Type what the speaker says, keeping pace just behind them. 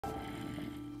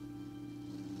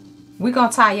We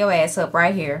gonna tie your ass up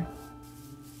right here.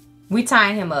 We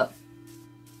tying him up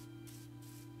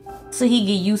so he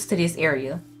get used to this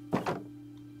area.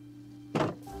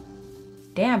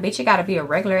 Damn, bitch, it gotta be a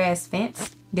regular ass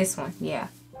fence. This one, yeah.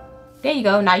 There you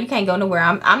go. Now you can't go nowhere.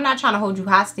 I'm not trying to hold you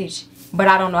hostage, but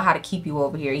I don't know how to keep you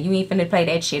over here. You ain't finna play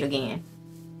that shit again.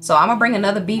 So I'm gonna bring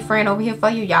another bee friend over here for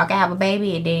you. Y'all can have a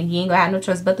baby, and then you ain't gonna have no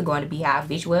choice but to go in the beehive.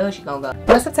 Bitch, well, she gonna go.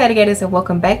 What's up, taytagatas, and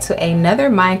welcome back to another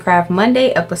Minecraft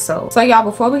Monday episode. So y'all,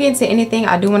 before we get into anything,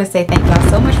 I do want to say thank y'all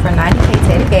so much for 90k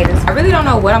taytagatas. I really don't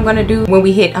know what I'm gonna do when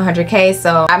we hit 100k.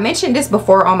 So I mentioned this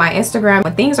before on my Instagram.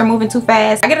 When things are moving too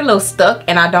fast, I get a little stuck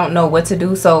and I don't know what to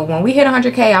do. So when we hit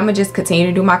 100k, I'm gonna just continue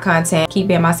to do my content, keep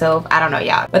being myself. I don't know,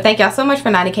 y'all, but thank y'all so much for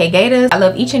 90k gators. I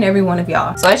love each and every one of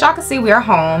y'all. So as y'all can see, we are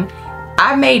home.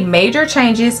 I made major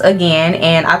changes again,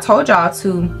 and I told y'all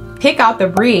to pick out the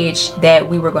bridge that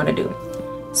we were gonna do.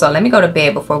 So let me go to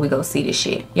bed before we go see this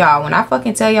shit. Y'all, when I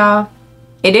fucking tell y'all,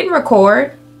 it didn't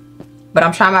record, but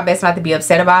I'm trying my best not to be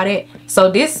upset about it. So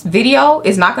this video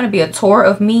is not gonna be a tour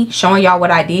of me showing y'all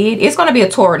what I did. It's gonna be a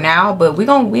tour now, but we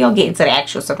gonna get into the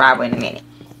actual survival in a minute.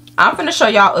 I'm gonna show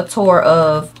y'all a tour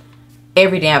of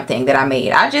every damn thing that I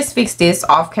made. I just fixed this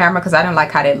off camera because I didn't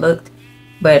like how that looked.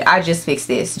 But I just fixed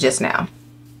this just now.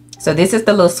 So this is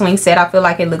the little swing set. I feel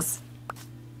like it looks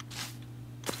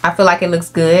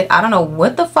good. I don't know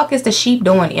what the fuck is the sheep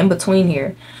doing in between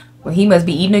here. Well, he must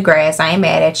be eating the grass. I ain't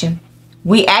mad at you.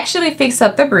 We actually fixed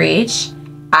up the bridge.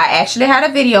 I actually had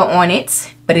a video on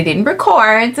it, but it didn't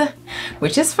record,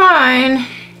 which is fine.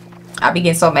 I be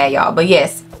getting so mad, y'all. But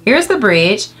yes, here's the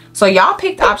bridge. So y'all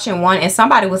picked option 1, and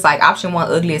somebody was like, option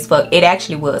 1 ugly as fuck. It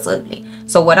actually was ugly.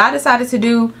 So what I decided to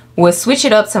do was switch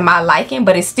it up to my liking,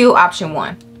 but it's still option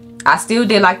 1. I still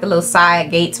did like the little side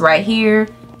gates right here.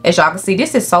 As y'all can see,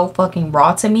 this is so fucking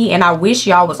raw to me, and I wish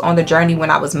y'all was on the journey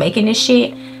when I was making this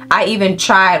shit. I even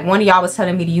tried, one of y'all was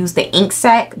telling me to use the ink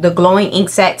sac, the glowing ink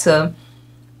sac, to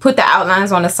put the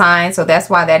outlines on the sign, so that's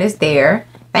why that is there.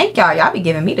 Thank y'all. Y'all be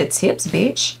giving me the tips,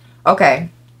 bitch. Okay.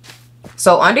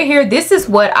 So under here, this is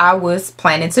what I was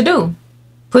planning to do.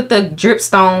 Put the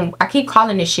dripstone, I keep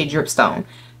calling this shit dripstone,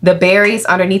 the berries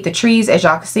underneath the trees, as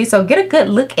y'all can see. So get a good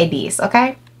look at this,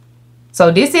 okay?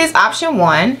 So this is option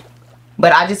 1,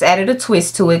 but I just added a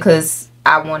twist to it because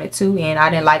I wanted to, and I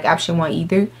didn't like option 1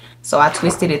 either. So I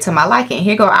twisted it to my liking.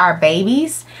 Here go our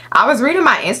babies. I was reading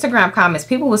my Instagram comments.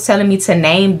 People was telling me to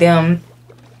name them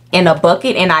in a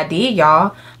bucket, and I did,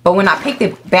 y'all. But when I picked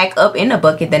it back up in the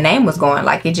bucket, the name was going.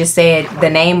 Like, it just said the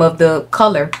name of the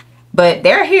color. But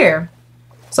they're here.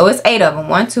 So it's 8 of them.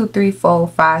 1, 2, 3, 4,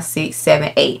 5, 6,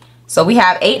 7, 8. So we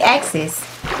have 8 axes.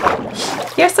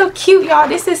 They're so cute, y'all.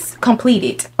 This is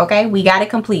completed. Okay, we got it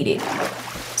completed.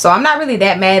 So I'm not really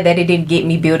that mad that it didn't get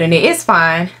me building it. It's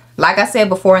fine. Like I said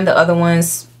before in the other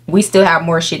ones, we still have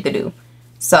more shit to do.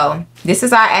 So this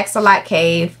is our axolotl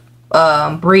cave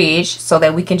bridge, so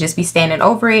that we can just be standing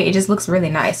over it. It just looks really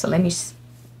nice. So let me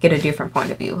get a different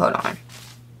point of view. Hold on.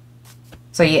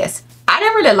 So yes, I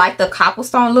didn't really like the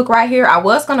cobblestone look right here. I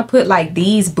was gonna put like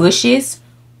these bushes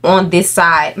on this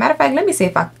side. Matter of fact, let me see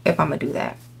if I'm gonna do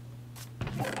that.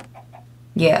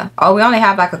 Yeah. Oh, we only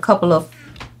have like a couple of,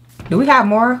 do we have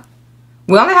more?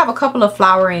 We only have a couple of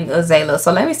flowering azaleas.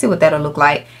 So let me see what that'll look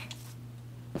like.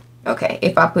 Okay,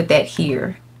 if I put that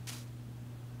here.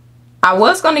 I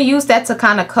was going to use that to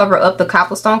kind of cover up the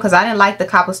cobblestone because I didn't like the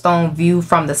cobblestone view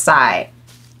from the side.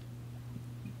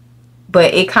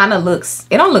 But it kind of looks,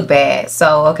 it don't look bad.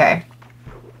 So, okay.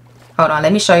 Hold on,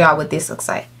 let me show y'all what this looks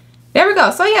like. There we go.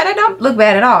 So, yeah, that don't look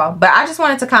bad at all. But I just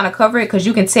wanted to kind of cover it because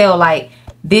you can tell, like,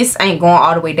 this ain't going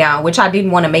all the way down, which I didn't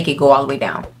want to make it go all the way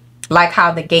down. Like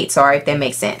how the gates are, if that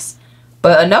makes sense.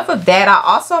 But enough of that. I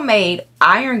also made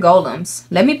iron golems.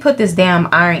 Let me put this damn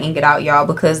iron ingot out, y'all,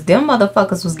 because them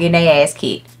motherfuckers was getting their ass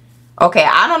kicked. Okay,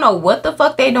 I don't know what the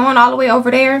fuck they doing all the way over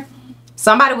there.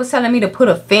 Somebody was telling me to put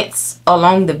a fence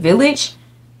along the village.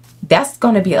 That's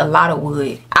going to be a lot of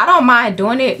wood. I don't mind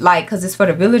doing it, like, because it's for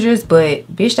the villagers,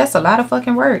 but, bitch, that's a lot of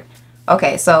fucking work.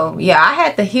 Okay, so, yeah, I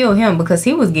had to heal him because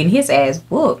he was getting his ass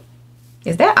whooped.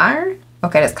 Is that iron?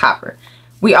 Okay, that's copper.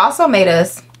 We also made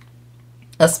us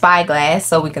a spyglass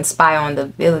so we can spy on the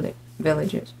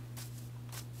villagers.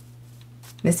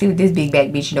 Let's see what this big back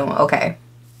bitch doing. Okay.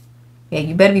 Yeah,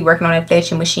 you better be working on that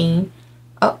fetching machine.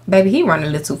 Oh, baby, he running a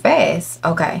little too fast.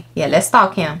 Okay. Yeah, let's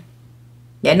stalk him.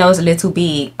 That nose a little too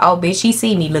big. Oh, bitch, he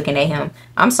see me looking at him.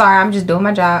 I'm sorry, I'm just doing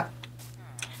my job.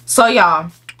 So,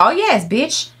 y'all. Oh, yes,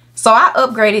 bitch. So, I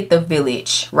upgraded the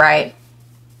village, right?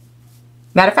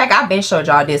 Matter of fact, I've been showed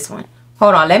y'all this one.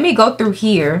 Hold on, let me go through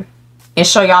here and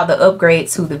show y'all the upgrade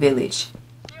to the village.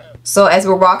 So as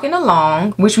we're walking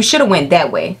along, which we should have went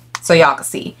that way so y'all can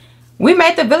see. We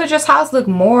made the villager's house look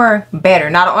more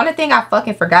better. Now, the only thing I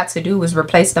fucking forgot to do was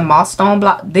replace the moss stone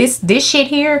block. This shit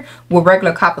here with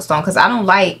regular cobblestone. Because I don't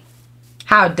like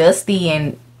how dusty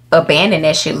and abandoned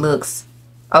that shit looks.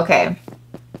 Okay.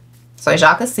 So, as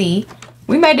y'all can see,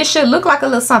 we made this shit look like a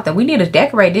little something. We need to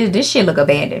decorate this. This shit look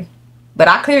abandoned. But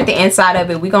I cleared the inside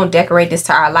of it. We're going to decorate this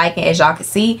to our liking. As y'all can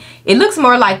see, it looks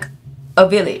more like a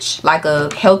village. Like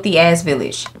a healthy ass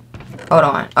village. Hold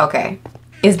on. Okay.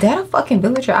 Is that a fucking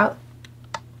villager out?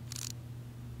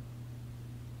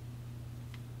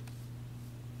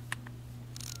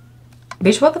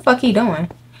 Bitch, what the fuck he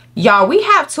doing? Y'all, we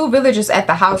have 2 villagers at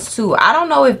the house too. I don't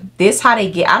know if this how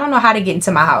they get. I don't know how to get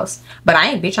into my house. But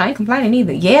I ain't complaining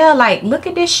either. Yeah, like, look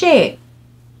at this shit.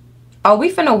 Oh,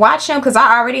 we finna watch him because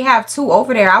I already have 2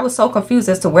 over there. I was so confused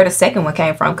as to where the second one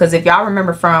came from. Because if y'all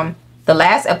remember from the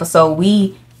last episode,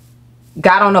 we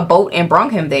got on a boat and brung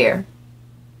him there.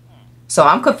 So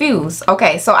I'm confused.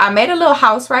 Okay, so I made a little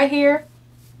house right here.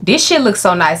 This shit looks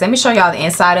so nice. Let me show y'all the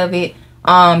inside of it.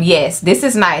 Yes, this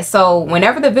is nice. So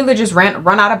whenever the villagers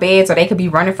run out of beds, or they could be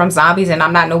running from zombies and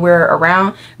I'm not nowhere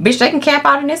around, bitch, they can camp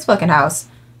out in this fucking house.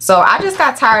 So I just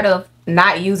got tired of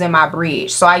not using my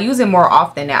bridge, so I use it more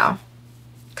often now.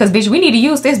 Cause bitch, we need to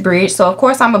use this bridge. So of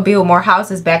course I'm gonna build more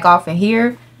houses back off in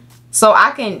here, so I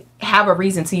can have a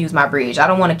reason to use my bridge. I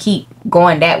don't want to keep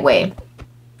going that way.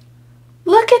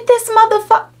 Look at this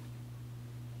motherfucker.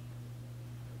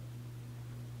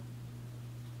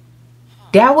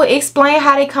 That would explain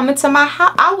how they come into my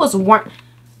house.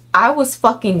 I was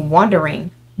fucking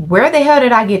wondering, where the hell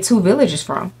did I get 2 villagers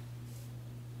from?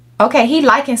 Okay, he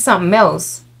liking something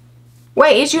else.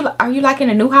 Wait, are you liking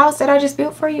a new house that I just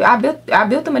built for you? I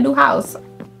built him a new house.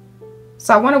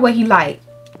 So I wonder what he like.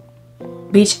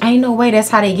 Bitch, ain't no way that's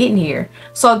how they get in here.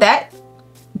 So that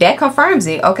confirms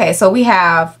it. Okay, so we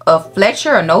have a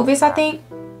Fletcher, a novice, I think.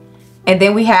 And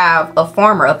then we have a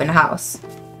farmer up in the house.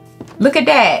 Look at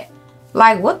that.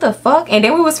 Like, what the fuck? And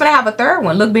then we was gonna have a third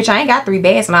one. Look, bitch, I ain't got 3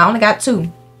 beds and I only got 2.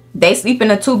 They sleep in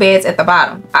the 2 beds at the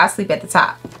bottom. I sleep at the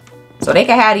top. So they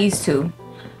can have these 2.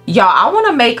 Y'all, I want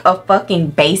to make a fucking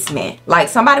basement. Like,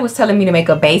 somebody was telling me to make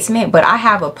a basement, but I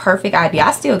have a perfect idea.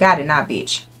 I still got it now,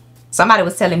 bitch. Somebody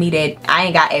was telling me that I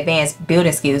ain't got advanced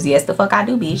building skills. Yes, the fuck I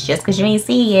do, bitch. Just because you ain't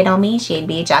see it don't mean shit,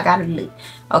 bitch. I gotta look.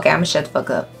 Okay, I'm gonna shut the fuck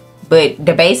up. But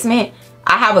the basement,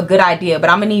 I have a good idea, but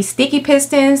I'm gonna need sticky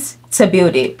pistons to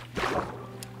build it.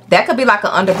 That could be like an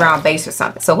underground base or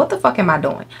something. So what the fuck am I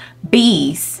doing?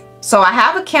 Bees. So I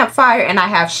have a campfire and I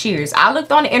have shears. I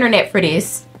looked on the internet for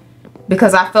this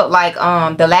because I felt like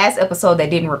the last episode that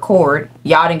didn't record,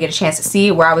 y'all didn't get a chance to see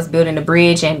it, where I was building the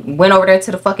bridge and went over there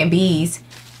to the fucking bees.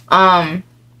 I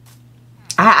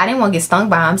didn't want to get stung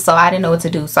by them, so I didn't know what to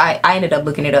do. So I ended up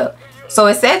looking it up. So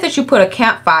it says that you put a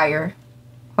campfire.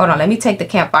 Hold on, let me take the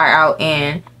campfire out,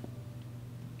 and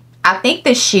I think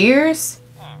the shears.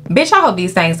 Bitch, I hope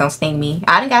these things don't sting me.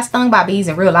 I done got stung by bees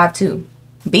in real life too.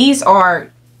 Bees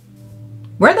are...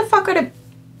 Where the fuck are the...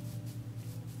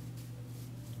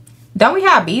 Don't we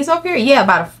have bees over here? Yeah,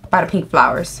 by the pink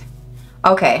flowers.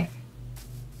 Okay.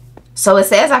 So it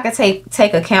says I could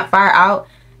take a campfire out,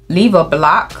 leave a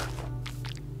block.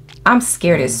 I'm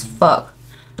scared as fuck.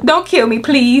 Don't kill me,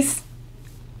 please.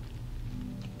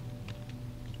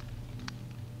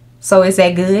 So is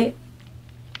that good?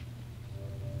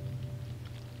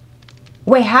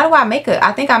 Wait, how do I make a...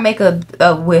 I think I make a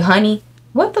with honey.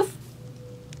 What the...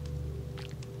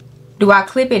 Do I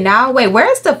clip it now? Wait,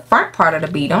 where's the front part of the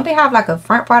bee? Don't they have like a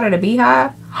front part of the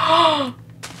beehive?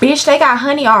 Bitch, they got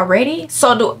honey already?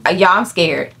 So do... Y'all, I'm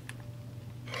scared.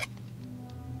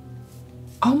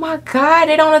 Oh my God,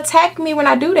 they don't attack me when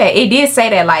I do that. It did say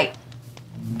that, like...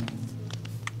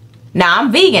 Now,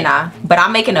 I'm vegan now, but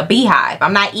I'm making a beehive.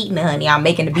 I'm not eating the honey. I'm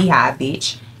making the beehive,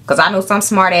 bitch. Because I know some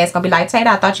smart ass gonna be like, Tayta,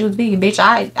 I thought you was vegan, bitch.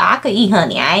 I could eat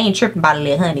honey. I ain't tripping about a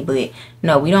little honey, but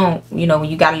no, we don't. You know, when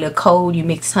you got a little cold, you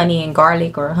mix honey and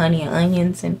garlic, or honey and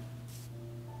onions. And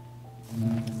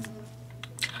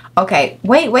okay,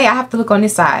 wait, I have to look on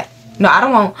this side. No, I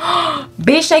don't want...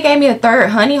 Bitch, they gave me a third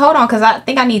honey. Hold on, because I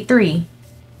think I need 3.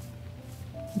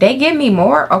 They give me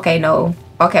more? Okay, no.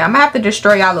 Okay, I'm gonna have to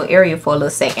destroy y'all little area for a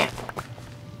little second.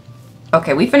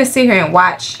 Okay, we finna sit here and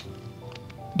watch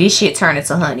this shit turn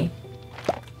into honey.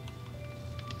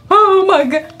 Oh my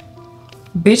God.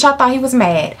 Bitch, I thought he was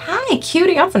mad. Hi,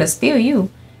 cutie. I'm finna steal you.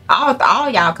 All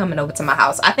y'all coming over to my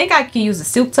house. I think I can use a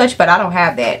silk touch, but I don't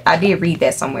have that. I did read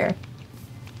that somewhere.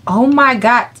 Oh my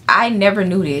God. I never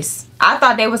knew this. I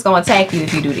thought they was gonna attack you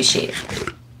if you do this shit.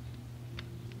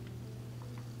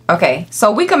 Okay,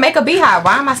 so we can make a beehive.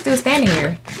 Why am I still standing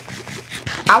here?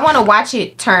 I want to watch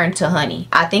it turn to honey.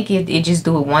 I think it just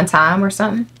do it one time or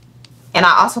something. And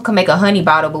I also can make a honey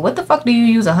bottle. But what the fuck do you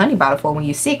use a honey bottle for when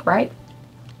you're sick, right?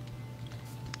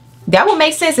 That would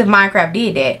make sense if Minecraft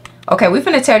did that. Okay, we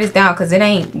finna tear this down because it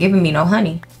ain't giving me no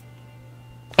honey.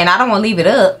 And I don't want to leave it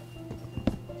up.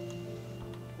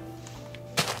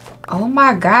 Oh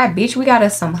my god, bitch. We got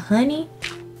us some honey.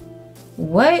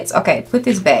 What? Okay, put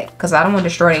this back because I don't want to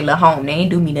destroy their little home. They ain't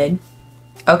do me nothing.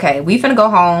 Okay, we finna go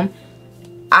home.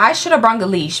 I should have brought a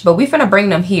leash, but we finna bring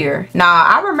them here. Now,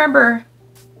 I remember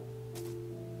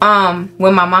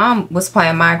when my mom was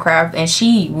playing Minecraft and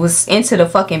she was into the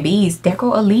fucking bees. There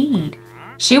go a lead.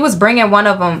 She was bringing one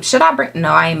of them. Should I bring?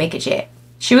 No, I ain't make it yet.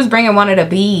 She was bringing one of the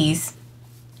bees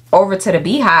over to the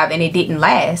beehive and it didn't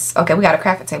last. Okay, we got a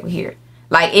crafting table here.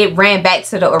 Like, it ran back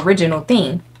to the original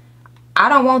thing. I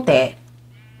don't want that.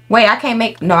 Wait, I can't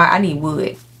make... No, I need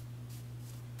wood.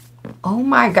 Oh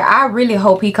my god, I really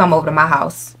hope he come over to my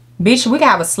house. Bitch, we can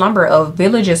have a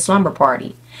villager slumber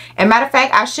party. And matter of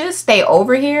fact, I should stay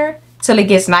over here till it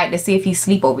gets night to see if he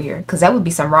sleep over here. Because that would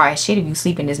be some raw ass shit if you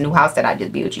sleep in this new house that I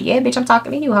just built you. Yeah, bitch, I'm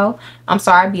talking to you, ho. I'm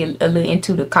sorry, I'd be a little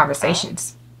into the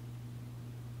conversations.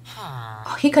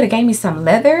 Oh, he could have gave me some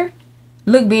leather.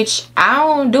 Look, bitch, I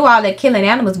don't do all that killing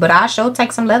animals, but I sure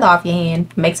take some leather off your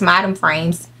hand. Make some item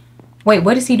frames. Wait,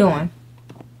 what is he doing?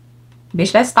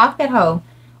 Bitch, let's stop that hoe.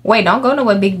 Wait, don't go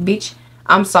nowhere, big bitch.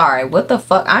 I'm sorry. What the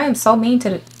fuck? I am so mean to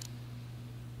the...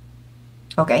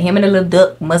 Okay, him and the little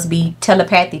duck must be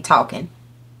telepathy talking.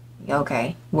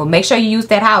 Okay. Well, make sure you use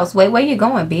that house. Wait, where you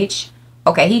going, bitch?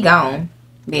 Okay, he gone.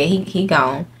 Yeah, he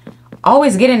gone. Oh,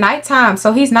 it's getting nighttime,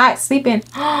 so he's not sleeping.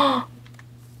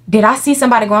 Did I see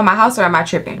somebody go in my house or am I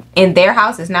tripping? In their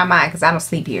house, it's not mine because I don't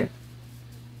sleep here.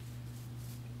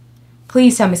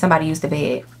 Please tell me somebody used the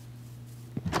bed.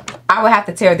 I would have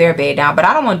to tear their bed down, but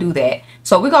I don't want to do that.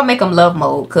 So we're going to make them love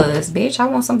mode because, bitch, I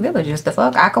want some villagers. The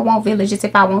fuck? I could want villagers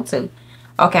if I want to.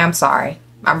 Okay, I'm sorry.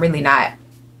 I'm really not.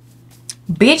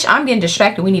 Bitch, I'm getting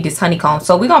distracted. We need this honeycomb.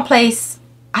 So we're going to place...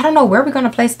 I don't know where we're going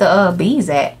to place the bees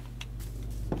at.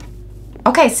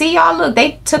 Okay, see y'all? Look,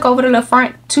 they took over to the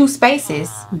front 2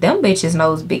 spaces. Them bitches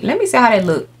knows big. Let me see how they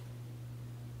look.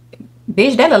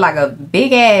 Bitch, that look like a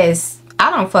big ass... I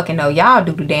don't fucking know. Y'all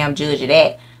do the damn judge of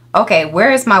that. Okay,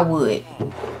 where is my wood?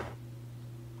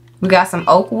 We got some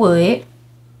oak wood.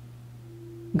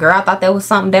 Girl, I thought that was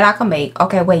something that I could make.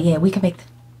 Okay, wait, yeah, we can make...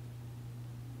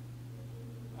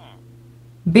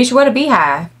 Bitch, where the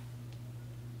beehive?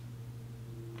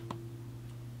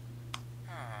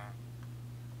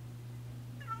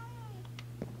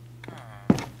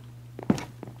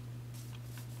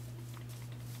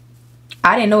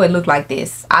 I didn't know it looked like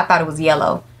this. I thought it was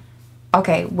yellow.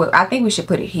 Okay, well, I think we should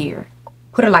put it here.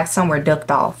 Put it like somewhere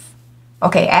ducked off.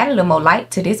 Okay, add a little more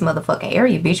light to this motherfucking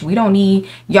area, bitch. We don't need...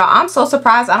 Y'all, I'm so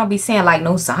surprised I don't be seeing, like,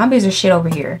 no zombies or shit over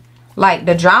here. Like,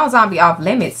 the drown zombie off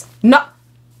limits. No.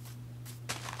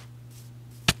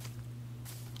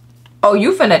 Oh,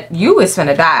 you is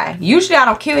finna die. Usually I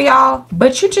don't kill y'all,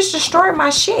 but you just destroyed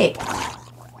my shit.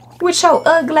 With your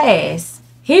ugly ass.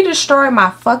 He destroyed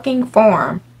my fucking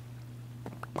farm.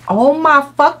 Oh my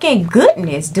fucking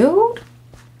goodness, dude.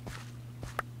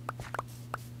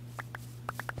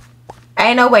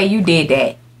 Ain't no way you did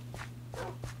that.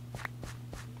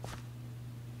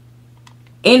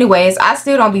 Anyways, I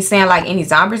still don't be saying like any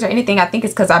zombies or anything. I think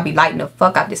it's because I be lighting the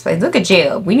fuck out this place. Look at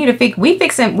jail. We need to fix...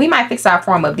 We might fix our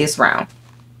farm up this round.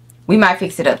 We might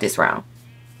fix it up this round.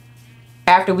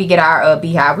 After we get our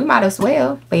beehive, we might as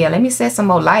well. But yeah, let me set some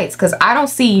more lights because I don't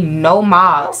see no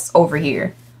mobs over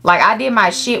here. Like, I did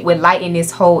my shit with lighting this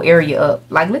whole area up.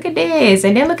 Like, look at this.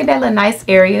 And then look at that little nice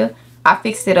area. I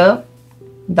fixed it up.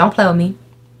 Don't play with me.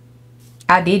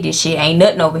 I did this shit. Ain't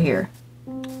nothing over here.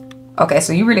 Okay,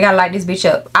 so you really gotta light this bitch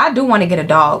up. I do want to get a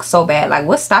dog so bad. Like,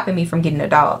 what's stopping me from getting a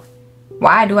dog?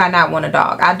 Why do I not want a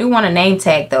dog? I do want a name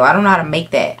tag, though. I don't know how to make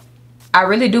that. I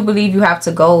really do believe you have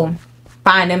to go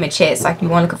find them in chests. Like,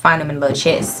 you only can find them in little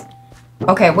chests.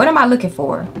 Okay, what am I looking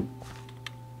for?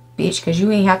 Bitch, because you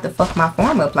ain't have to fuck my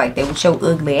farm up like that with your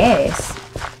ugly ass.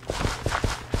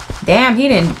 Damn, he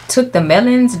done took the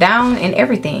melons down and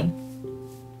everything.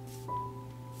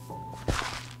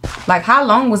 Like, how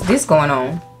long was this going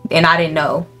on? And I didn't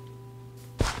know.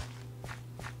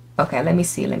 Okay, let me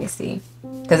see. Let me see.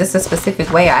 Because it's a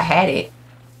specific way I had it.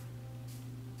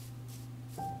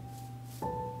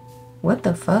 What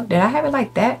the fuck? Did I have it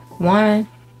like that? 1,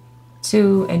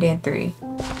 2, and then 3.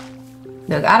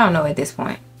 Look, I don't know at this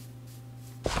point.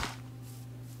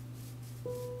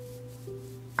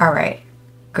 Alright.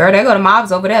 Girl, there go the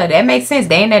mobs over there. That makes sense.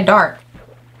 They ain't that dark.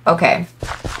 Okay.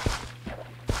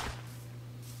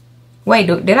 Wait,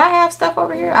 did I have stuff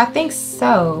over here? I think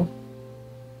so.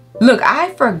 Look,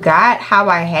 I forgot how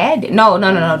I had it.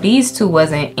 No. These two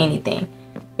wasn't anything.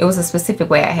 It was a specific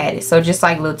way I had it. So just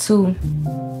like little two.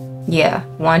 Yeah,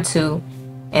 1, 2.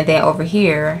 And then over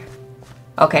here.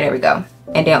 Okay, there we go.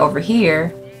 And then over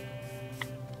here.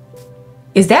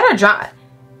 Is that a drop?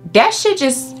 That shit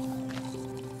just...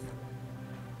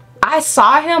 I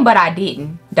saw him, but I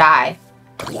didn't die.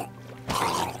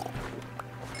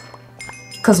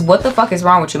 Cause what the fuck is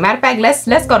wrong with you? Matter of fact,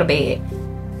 let's go to bed.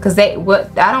 Cause I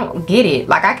don't get it.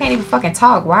 Like, I can't even fucking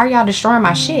talk. Why are y'all destroying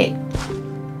my shit?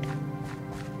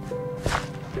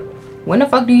 When the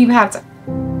fuck do you even have to?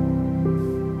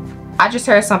 I just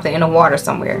heard something in the water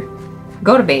somewhere.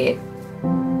 Go to bed.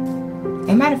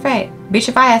 And matter of fact, bitch,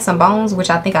 if I had some bones,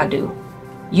 which I think I do,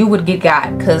 you would get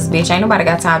got. Cause bitch, ain't nobody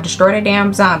got time to destroy that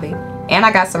damn zombie. And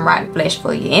I got some rotten flesh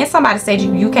for you. And somebody said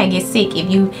you can't get sick if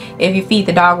you feed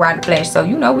the dog rotten flesh. So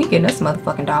you know we getting us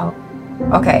motherfucking dog.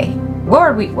 Okay. Where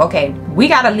are we? Okay, we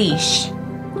got a leash.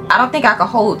 I don't think I could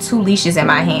hold 2 leashes in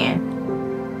my hand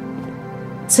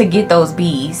to get those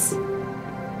bees.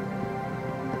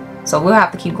 So we'll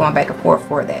have to keep going back and forth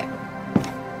for that.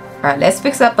 Alright, let's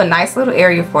fix up a nice little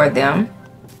area for them.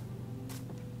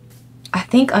 I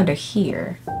think under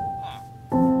here.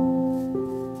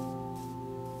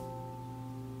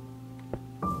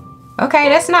 Okay,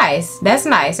 that's nice. That's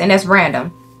nice. And that's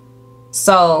random.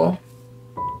 So,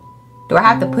 do I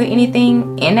have to put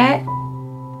anything in that?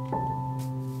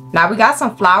 Now, we got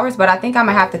some flowers, but I think I'm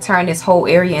going to have to turn this whole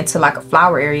area into like a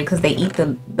flower area because they eat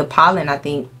the pollen, I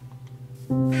think.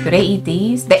 Do they eat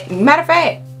these? Matter of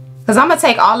fact, because I'm going to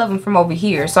take all of them from over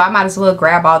here. So, I might as well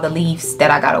grab all the leaves that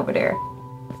I got over there.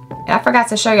 And I forgot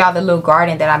to show y'all the little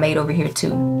garden that I made over here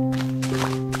too.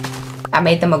 I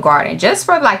made them a garden just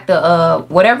for like the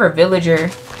whatever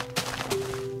villager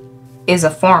is a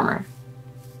farmer.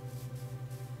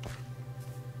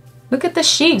 Look at the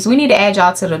sheeps. We need to add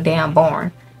y'all to the damn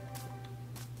barn.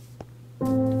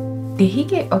 Did he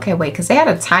get... Okay, wait, because they had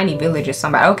a tiny village or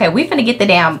somebody. Okay, we finna get the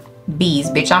damn bees,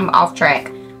 bitch. I'm off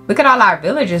track. Look at all our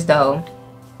villagers though.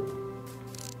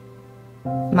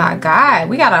 My God,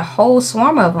 we got a whole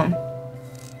swarm of them.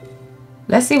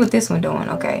 Let's see what this one doing.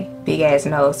 Okay, big ass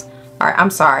nose. All right,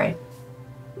 I'm sorry.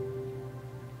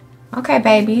 Okay,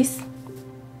 babies.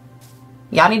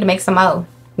 Y'all need to make some more.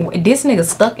 This nigga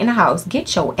stuck in the house.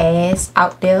 Get your ass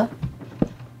out there.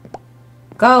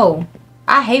 Go.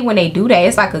 I hate when they do that.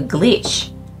 It's like a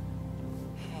glitch.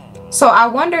 So I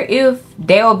wonder if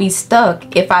they'll be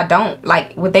stuck if I don't.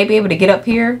 Like, would they be able to get up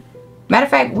here? Matter of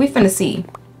fact, we finna see.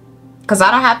 Because I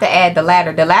don't have to add the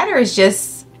ladder. The ladder is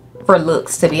just for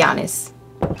looks, to be honest.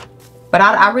 But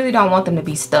I really don't want them to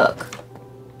be stuck.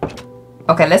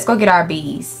 Okay, let's go get our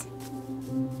bees.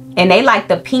 And they like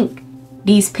the pink,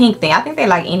 these pink things. I think they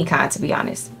like any kind, to be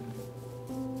honest.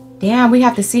 Damn, we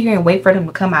have to sit here and wait for them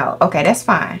to come out. Okay, that's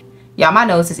fine. Y'all, my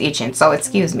nose is itching, so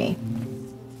excuse me.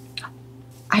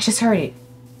 I just heard it.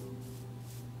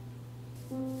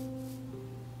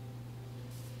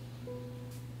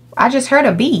 I just heard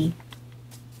a bee.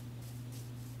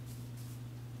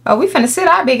 Oh, we finna sit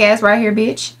our big ass right here,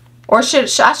 bitch. Or I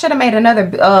should have made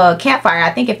another campfire.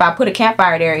 I think if I put a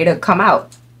campfire there, it'll come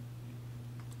out.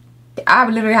 I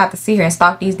literally have to sit here and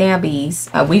stalk these damn bees.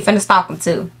 We finna stalk them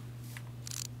too.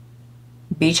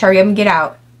 Bitch, hurry up and get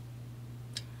out.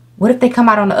 What if they come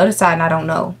out on the other side and I don't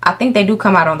know? I think they do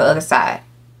come out on the other side.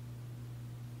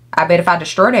 I bet if I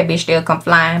destroy that bitch, they'll come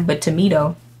flying. But to me,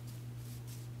 though.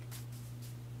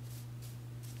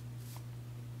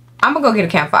 I'm gonna go get a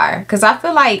campfire. Because I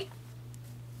feel like...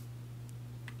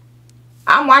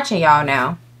 I'm watching y'all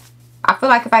now. I feel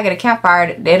like if I get a campfire,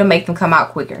 it'll make them come out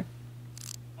quicker.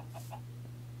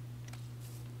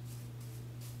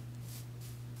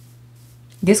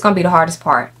 This is gonna be the hardest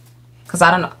part. Because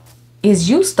I don't know. Is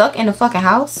you stuck in the fucking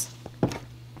house?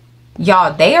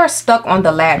 Y'all, they are stuck on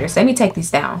the ladders. Let me take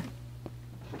these down.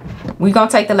 We're gonna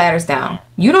take the ladders down.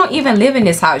 You don't even live in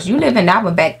this house. You live in that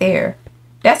one back there.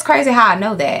 That's crazy how I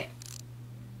know that.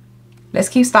 Let's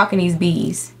keep stalking these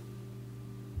bees.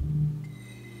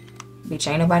 Bitch,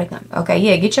 ain't nobody coming. Okay,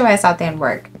 yeah, get your ass out there and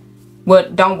work.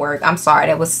 Well, don't work. I'm sorry.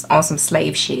 That was on some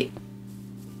slave shit.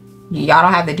 Y'all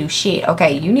don't have to do shit.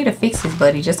 Okay, you need to fix this,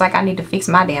 buddy. Just like I need to fix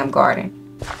my damn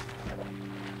garden.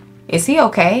 Is he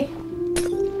okay?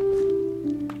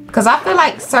 Because I feel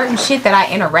like certain shit that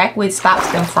I interact with stops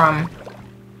them from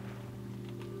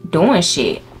doing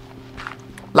shit.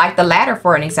 Like the ladder,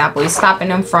 for an example. It's stopping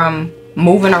them from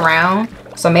moving around.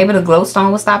 So maybe the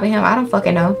glowstone was stopping him. I don't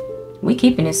fucking know. We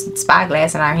keeping this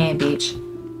spyglass in our hand, bitch.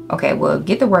 Okay, well,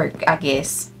 get to work, I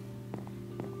guess.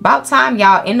 About time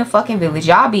y'all in the fucking village.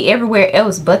 Y'all be everywhere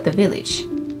else but the village.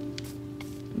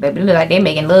 Baby, look like they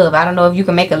making love. I don't know if you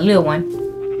can make a little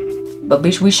one. But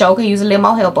bitch, we sure could use a little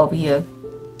more help over here.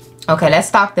 Okay, let's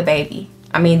stalk the baby.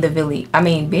 I mean the village. I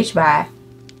mean, bitch, bye.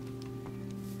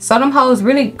 So them hoes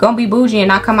really gonna be bougie and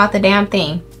not come out the damn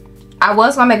thing. I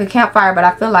was gonna make a campfire, but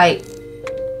I feel like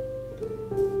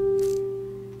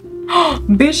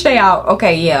bitch, they out.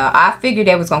 Okay, yeah, I figured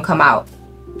they was gonna come out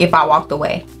if I walked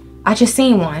away. I just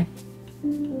seen one,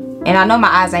 and I know my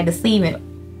eyes ain't deceiving.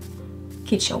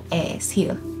 Get your ass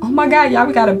here. Oh my god, y'all,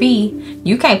 we got a bee.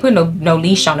 You can't put no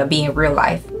leash on a bee in real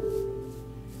life.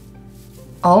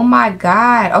 Oh my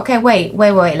god. Okay, wait.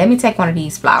 Let me take one of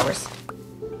these flowers.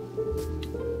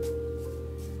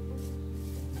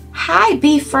 Hi,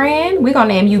 bee friend. We're gonna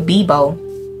name you Bebo.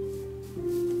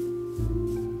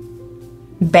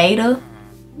 Beta.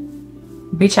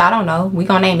 Bitch, I don't know. We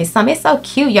gonna name it something. It's so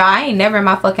cute, y'all. I ain't never in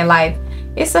my fucking life.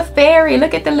 It's a fairy.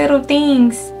 Look at the little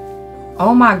things.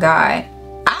 Oh my god.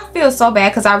 I feel so bad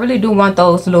because I really do want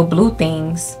those little blue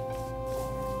things.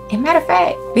 And matter of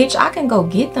fact, bitch, I can go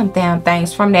get them damn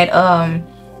things from that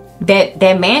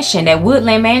that mansion, that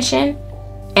woodland mansion,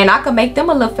 and I can make them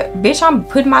a little. Bitch, I'm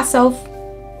putting myself.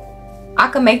 I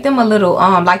can make them a little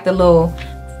like the little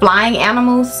flying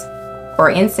animals or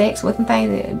insects. What them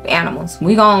things? Animals.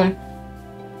 We gon'.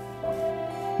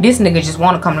 This nigga just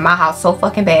want to come to my house so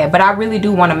fucking bad, but I really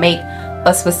do want to make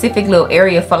a specific little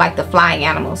area for like the flying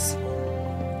animals.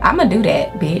 I'm gonna do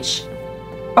that, bitch.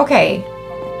 Okay.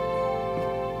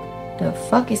 The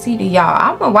fuck is he to y'all?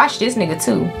 I'm gonna watch this nigga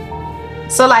too.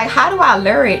 So like, how do I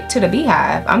lure it to the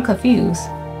beehive? I'm confused.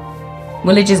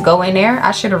 Will it just go in there?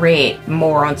 I should have read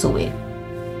more onto it.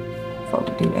 Fuck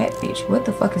to do that, bitch. What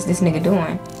the fuck is this nigga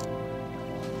doing?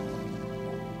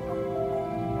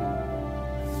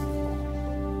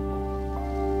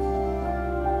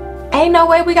 Ain't no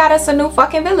way we got us a new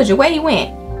fucking villager. Where he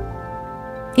went?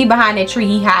 He behind that tree.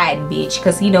 He hiding, bitch,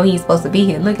 because he know he's supposed to be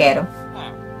here. Look at him.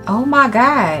 Oh my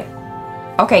god.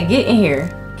 Okay, get in here.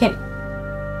 Can.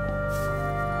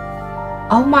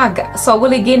 Oh my god. So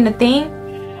will it get in the thing?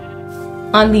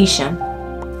 Unleash him.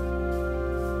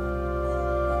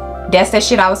 That's that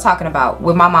shit I was talking about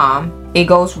with my mom. It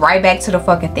goes right back to the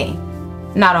fucking thing.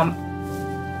 Not on.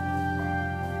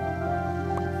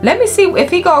 Let me see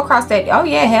if he go across that. Oh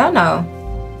yeah, hell no.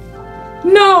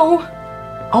 No.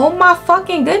 Oh my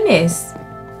fucking goodness.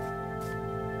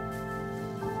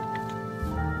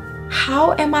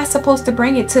 How am I supposed to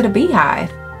bring it to the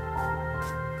beehive?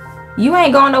 You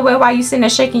ain't going nowhere while you sitting there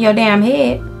shaking your damn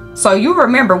head. So you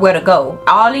remember where to go.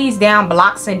 All these damn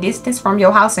blocks in distance from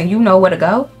your house and you know where to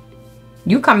go?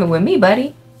 You coming with me,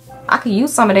 buddy. I could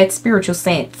use some of that spiritual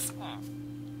sense.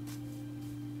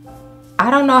 I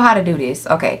don't know how to do this.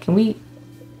 Okay, can we...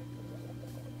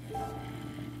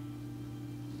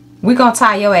 We gonna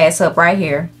tie your ass up right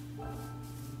here.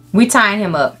 We tying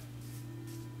him up.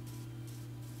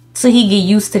 So he get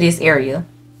used to this area.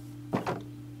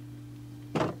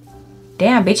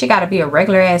 Damn, bitch, it gotta be a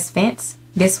regular ass fence.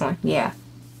 This one, yeah.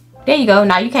 There you go.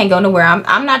 Now you can't go nowhere.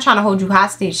 I'm not trying to hold you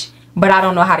hostage, but I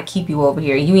don't know how to keep you over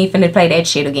here. You ain't finna play that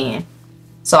shit again.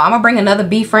 So I'm gonna bring another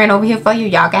bee friend over here for you.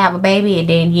 Y'all can have a baby, and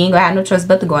then you ain't gonna have no choice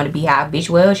but to go in the beehive. Bitch,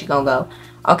 where else you gonna go?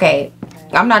 Okay,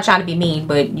 I'm not trying to be mean,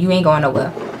 but you ain't going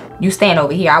nowhere. You stand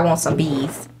over here. I want some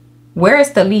bees. Where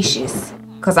is the leashes?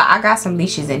 Because I got some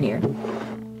leashes in here.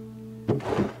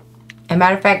 And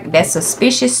matter of fact, that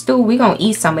suspicious stew, we gonna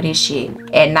eat some of this shit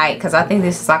at night. Because I think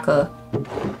this is like a...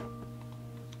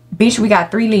 Bitch, we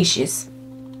got 3 leashes.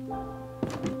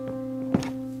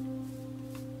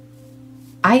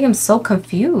 I am so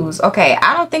confused. Okay,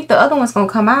 I don't think the other one's gonna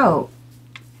come out.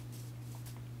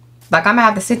 Like, I'm gonna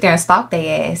have to sit there and stalk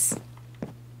their ass.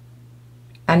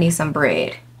 I need some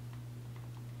bread.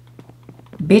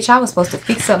 Bitch, I was supposed to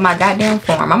fix up my goddamn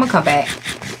farm. I'm gonna come back.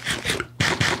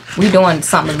 We doing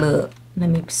something, look. Let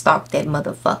me stalk that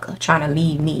motherfucker trying to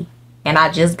leave me. And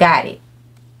I just got it.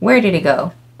 Where did it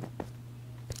go?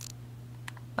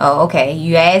 Oh, okay.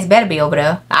 Your ass better be over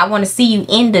there. I want to see you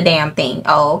in the damn thing.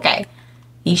 Oh, okay.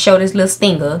 He showed his little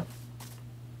stinger.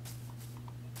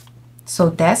 So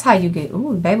that's how you get...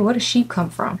 Ooh, baby, where does sheep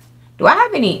come from? Do I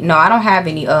have any... No, I don't have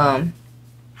any...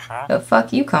 The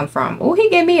fuck you come from? Ooh, he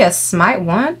gave me a smite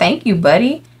 1. Thank you,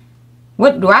 buddy.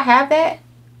 What... Do I have that?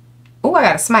 Ooh, I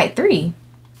got a smite 3.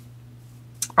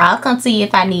 I'll come see you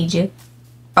if I need you.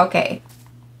 Okay.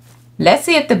 Let's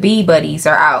see if the bee buddies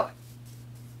are out.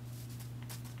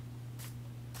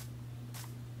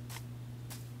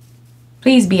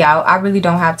 Please be out. I really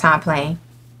don't have time playing.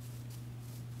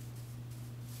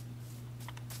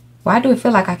 Why do it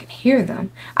feel like I can hear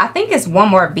them? I think it's one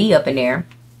more bee up in there.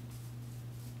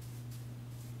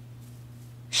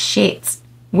 Shit.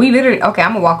 We literally... Okay,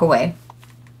 I'm gonna walk away.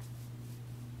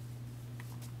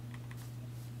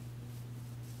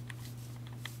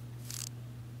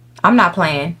 I'm not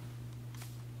playing.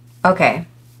 Okay.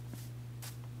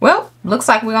 Well, looks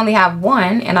like we only have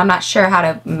one, and I'm not sure how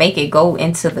to make it go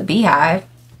into the beehive.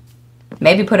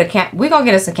 Maybe put a camp. We're gonna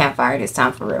get us a campfire this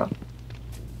time for real.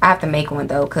 I have to make one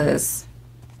though, cause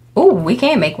ooh, we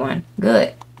can make one.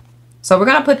 Good. So we're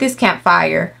gonna put this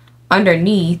campfire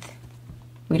underneath.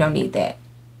 We don't need that.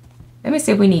 Let me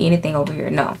see if we need anything over here.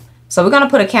 No. So we're gonna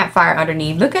put a campfire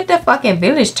underneath. Look at the fucking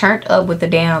village turned up with the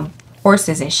damn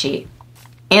horses and shit.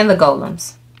 And the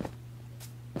golems.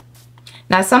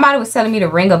 Now somebody was telling me to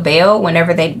ring a bell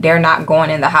whenever they're not going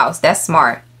in the house. That's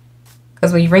smart.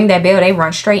 Because when you ring that bell, they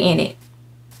run straight in it.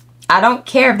 I don't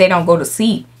care if they don't go to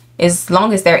sleep. As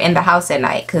long as they're in the house at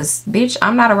night. Because, bitch,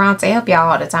 I'm not around to help y'all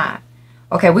all the time.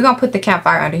 Okay, we're going to put the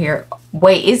campfire under here.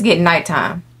 Wait, it's getting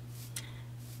nighttime.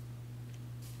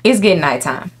 It's getting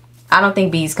nighttime. I don't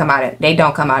think bees come out. They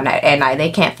don't come out at night.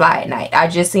 They can't fly at night. I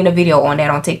just seen a video on that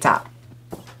on TikTok.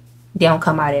 They don't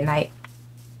come out at night.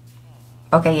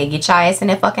 Okay, yeah, get your ass in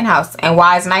that fucking house. And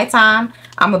while it's nighttime,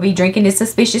 I'm going to be drinking this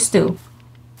suspicious stew.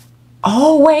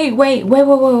 Oh,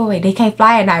 wait. They can't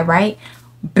fly at night, right?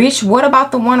 Bitch, what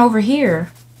about the one over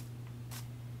here?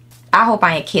 I hope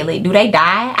I ain't kill it. Do they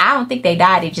die? I don't think they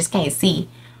die. They just can't see.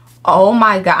 Oh,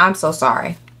 my God. I'm so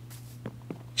sorry.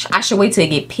 I should wait till it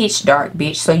get pitch dark,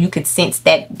 bitch, so you could sense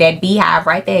that beehive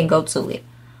right there and go to it.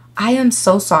 I am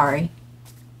so sorry.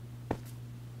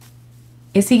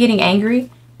 Is he getting angry?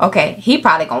 Okay, he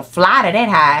probably gonna fly to that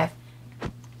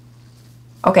hive.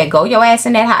 Okay, go your ass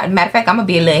in that hive. Matter of fact, I'm gonna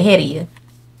be a little ahead of you.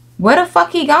 Where the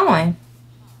fuck he going?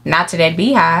 Not to that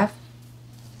beehive.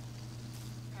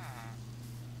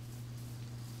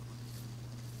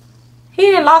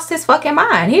 He done lost his fucking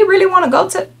mind. He really want to go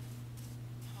to...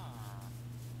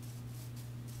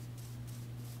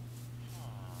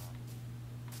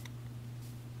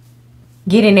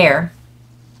 Get in there.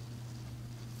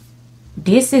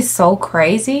 This is so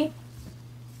crazy.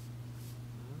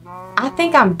 I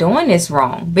think I'm doing this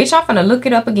wrong. Bitch, I'm finna look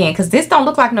it up again. Because this don't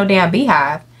look like no damn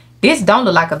beehive. This don't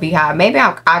look like a beehive. Maybe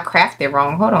I crafted it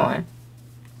wrong. Hold on.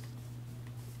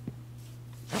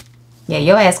 Yeah,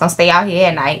 your ass gonna stay out here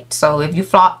at night. So if you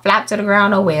flop to the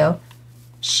ground, oh well.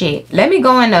 Shit. Let me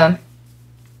go in the...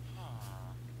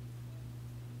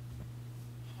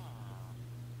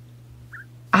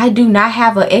 I do not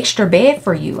have an extra bed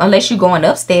for you. Unless you going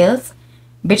upstairs.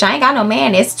 Bitch, I ain't got no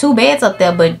man. There's 2 beds up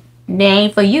there, but they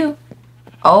ain't for you.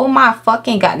 Oh my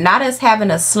fucking God. Not us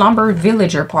having a slumber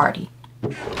villager party.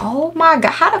 Oh my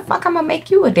God. How the fuck I'm gonna make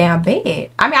you a damn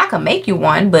bed? I mean, I can make you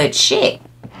one, but shit.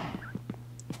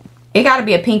 It gotta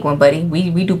be a pink one, buddy.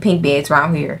 We do pink beds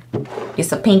around here.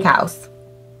 It's a pink house.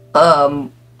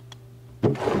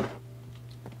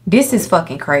 This is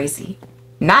fucking crazy.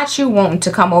 Not you wanting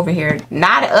to come over here.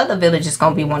 Not the other villagers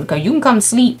gonna be one. Because you can come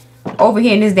sleep over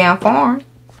here in this damn farm.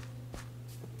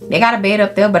 They got a bed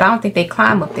up there, but I don't think they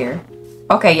climb up there.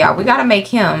 Okay, y'all. We gotta make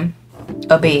him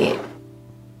a bed.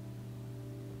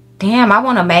 Damn, I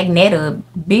want a magneto,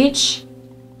 bitch.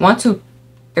 1, 2,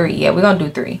 3. Yeah, we're gonna do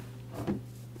 3.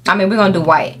 I mean, we're gonna do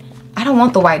white. I don't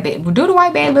want the white bed. Do the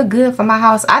white bed look good for my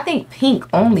house? I think pink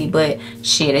only, but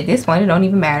shit, at this point, it don't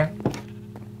even matter.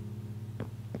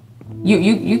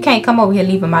 You can't come over here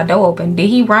leaving my door open. Did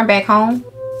he run back home?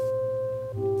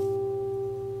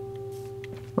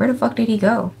 Where the fuck did he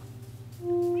go?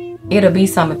 It'll be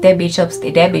something if that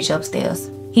bitch upstairs.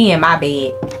 He in my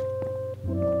bed.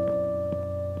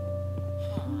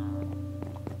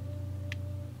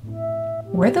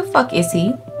 Where the fuck is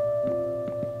he?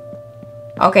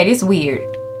 Okay, this is weird.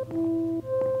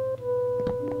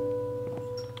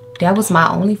 That was my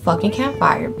only fucking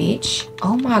campfire, bitch.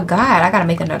 Oh my God, I gotta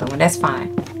make another one. That's fine.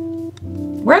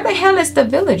 Where the hell is the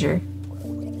villager?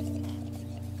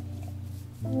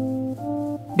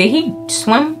 Did he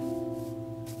swim?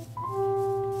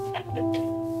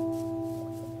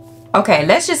 Okay,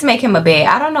 let's just make him a bed.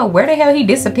 I don't know where the hell he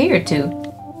disappeared to.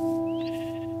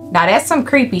 Now that's some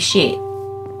creepy shit.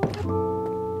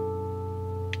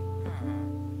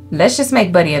 Let's just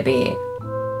make Buddy a bed.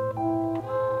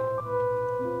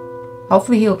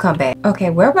 Hopefully he'll come back. Okay,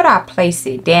 where would I place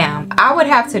it? Damn, I would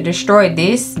have to destroy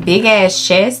this big ass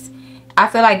chest. I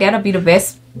feel like that'll be the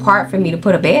best part for me to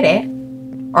put a bed at.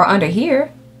 Or under here.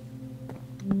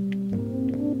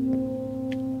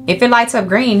 If it lights up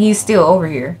green, he's still over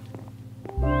here.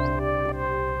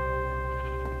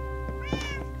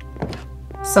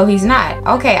 So he's not.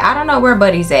 Okay, I don't know where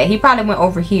Buddy's at. He probably went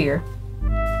over here.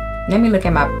 Let me look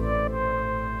at my...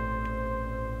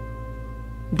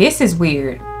 This is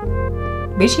weird.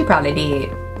 Bitch, he probably did.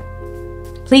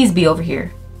 Please be over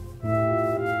here.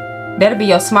 That'll be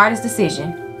your smartest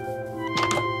decision.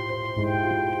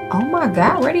 Oh my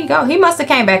God, where'd he go? He must have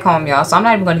came back home, y'all, so I'm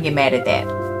not even gonna get mad at that.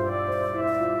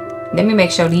 Let me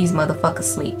make sure these motherfuckers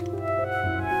sleep.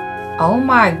 Oh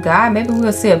my God, maybe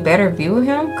we'll see a better view of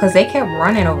him because they kept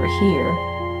running over here.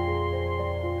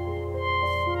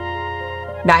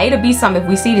 Now, it'll be something if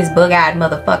we see this bug-eyed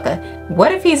motherfucker.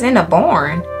 What if he's in the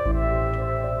barn?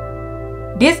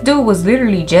 This dude was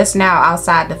literally just now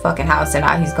outside the fucking house and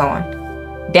now he's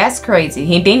gone. That's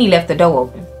crazy. And then he left the door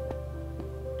open.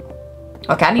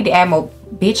 Okay, I need to add more.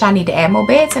 Bitch, I need to add more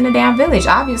beds in the damn village,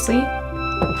 obviously.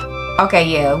 Okay,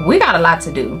 yeah, we got a lot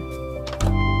to do.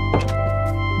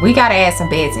 We gotta add some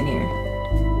beds in here.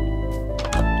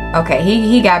 Okay,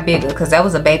 he got bigger because that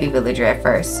was a baby villager at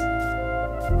first.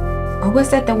 Or was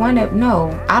that the one that...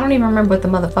 No, I don't even remember what the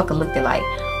motherfucker looked like.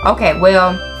 Okay,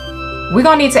 well, we're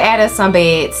gonna need to add us some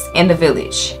beds in the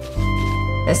village.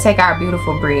 Let's take our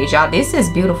beautiful bridge. Y'all, this is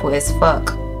beautiful as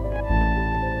fuck.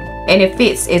 And it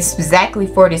fits. It's exactly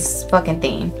for this fucking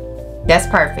theme. That's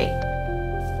perfect.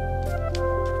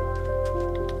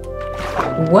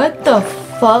 What the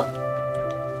fuck?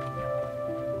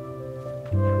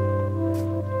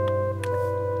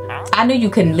 I knew you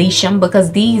couldn't leash them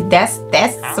because that's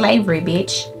slavery,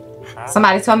 bitch.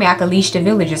 Somebody told me I could leash the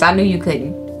villagers. I knew you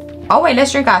couldn't. Oh wait,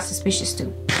 let's drink our suspicious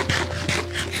too.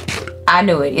 I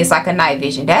knew it. It's like a night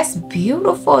vision. That's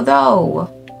beautiful though.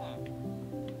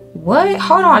 What?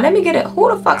 Hold on, let me get it.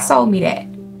 Who the fuck sold me that?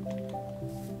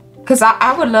 Cause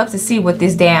I would love to see what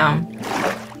this damn.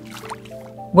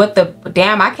 What the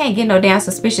damn? I can't get no damn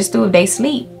suspicious stew if they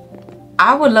sleep.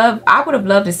 I would have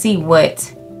loved to see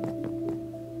what.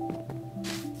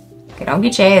 Okay, don't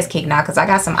get your ass kicked now, cause I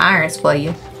got some irons for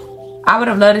you. I would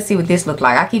have loved to see what this looked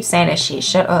like. I keep saying that shit.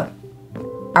 Shut up.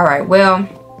 All right, well,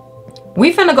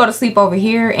 we finna go to sleep over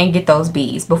here and get those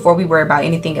bees before we worry about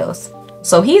anything else.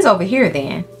 So he's over here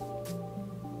then.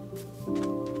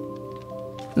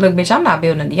 Look, bitch, I'm not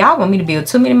building. Y'all want me to build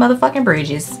too many motherfucking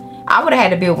bridges. I would have had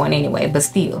to build one anyway, but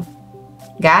still.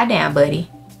 Goddamn, buddy.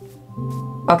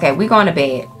 Okay, we going to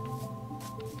bed.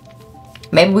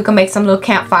 Maybe we can make some little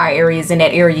campfire areas in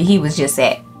that area he was just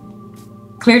at.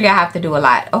 Clearly, I have to do a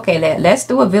lot. Okay, let's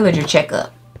do a villager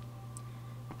checkup.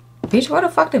 Bitch, where the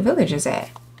fuck the villagers at?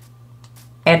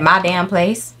 At my damn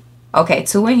place? Okay,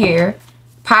 2 in here.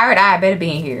 Pirate Eye better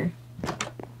be in here.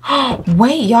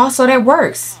 Wait, y'all, so that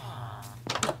works.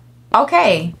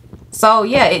 Okay. So,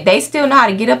 yeah, they still know how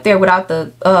to get up there without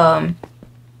the,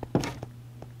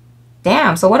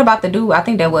 Damn, so what about the dude? I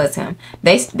think that was him.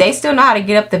 They still know how to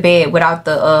get up the bed without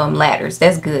the, ladders.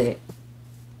 That's good.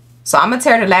 So, I'm gonna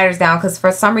tear the ladders down because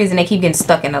for some reason they keep getting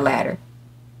stuck in the ladder.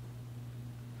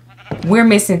 We're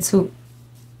missing 2.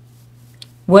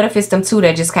 What if it's them 2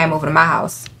 that just came over to my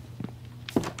house?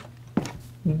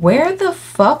 Where the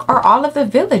fuck are all of the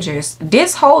villagers?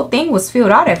 This whole thing was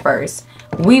filled out at first.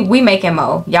 We making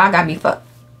mo. Y'all got me fucked.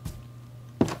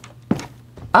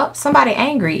 Oh, somebody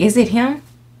angry. Is it him?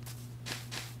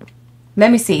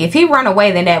 Let me see. If he run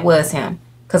away, then that was him.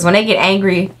 Because when they get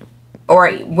angry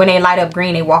or when they light up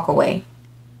green, they walk away.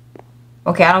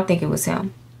 Okay, I don't think it was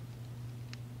him.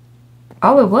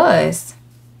 Oh, it was.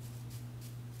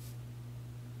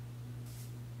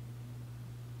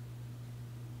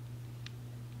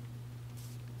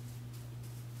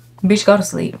 Bitch, go to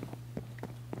sleep.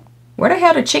 Where the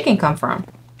hell did chicken come from?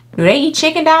 Do they eat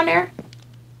chicken down there?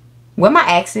 Where my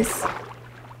axes?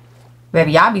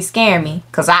 Baby, y'all be scaring me.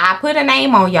 Because I put a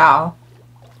name on y'all.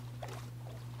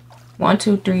 1,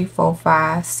 2, 3, 4,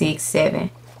 5, 6, 7,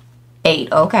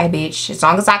 8. Okay, bitch. As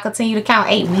long as I continue to count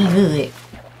 8, we good.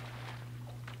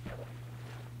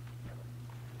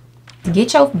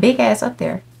 Get your big ass up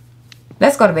there.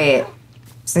 Let's go to bed.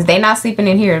 Since they not sleeping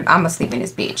in here, I'm going to sleep in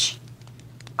this bitch.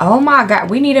 Oh my God,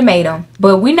 we need to mate them.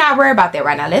 But we not worried about that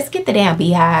right now. Let's get the damn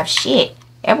beehive. Shit.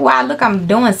 Everywhere I look, I'm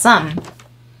doing something.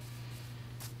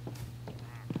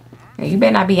 You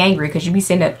better not be angry because you be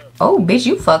sitting there. Oh, bitch,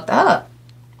 you fucked up.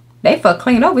 They fuck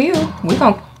clean over you. We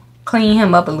gonna clean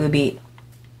him up a little bit.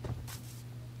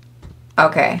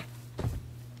 Okay.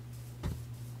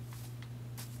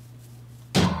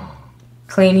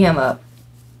 Clean him up.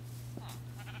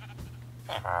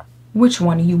 Which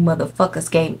one of you motherfuckers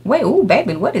gave... Wait, ooh,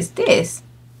 baby, what is this?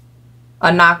 A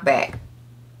knockback.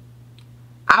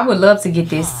 I would love to get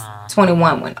this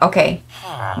 21 one. Okay.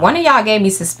 One of y'all gave me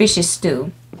suspicious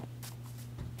stew.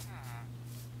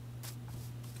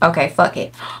 Okay, fuck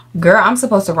it. Girl, I'm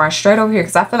supposed to run straight over here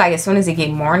because I feel like as soon as it get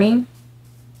morning,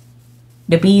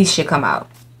 the bees should come out.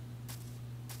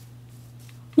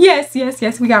 Yes, yes,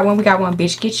 yes. We got one. We got one,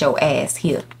 bitch. Get your ass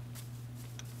here.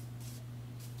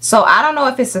 So, I don't know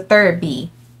if it's a third bee,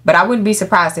 but I wouldn't be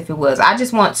surprised if it was. I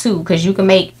just want 2 because you can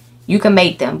make You can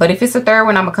mate them. But if it's a third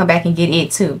one, I'm going to come back and get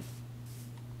it too.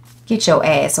 Get your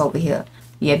ass over here.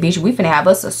 Yeah, bitch, we finna have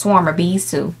us a swarm of bees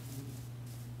too.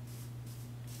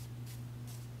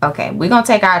 Okay, we're going to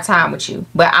take our time with you.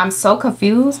 But I'm so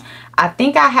confused. I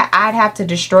think I'd have to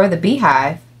destroy the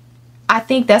beehive. I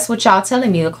think that's what y'all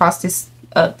telling me across this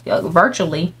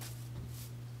virtually.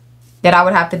 That I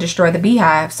would have to destroy the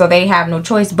beehive. So they have no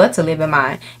choice but to live in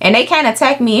mine. And they can't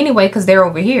attack me anyway because they're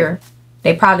over here.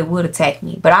 They probably would attack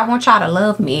me. But I want y'all to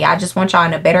love me. I just want y'all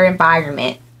in a better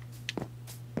environment.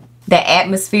 The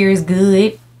atmosphere is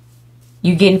good.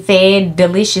 You getting fed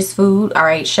delicious food.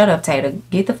 Alright, shut up, Tater.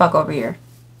 Get the fuck over here.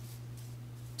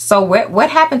 So what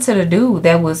happened to the dude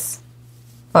that was...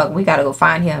 Fuck, we gotta go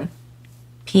find him.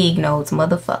 Pig nose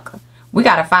motherfucker. We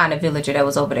gotta find the villager that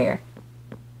was over there.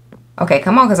 Okay,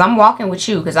 come on, because I'm walking with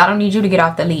you. Because I don't need you to get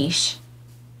off the leash.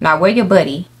 Now, where your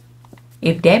buddy?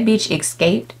 If that bitch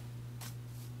escaped...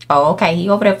 Oh, okay. He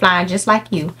over there flying just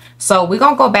like you. So, we're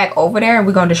going to go back over there and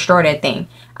we're going to destroy that thing.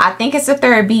 I think it's a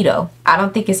third bee, though. I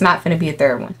don't think it's not going to be a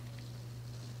third one.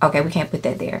 Okay, we can't put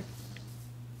that there.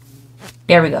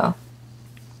 There we go.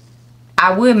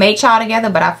 I would mate y'all together,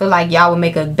 but I feel like y'all would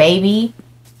make a baby.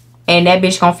 And that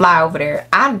bitch going to fly over there.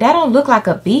 That don't look like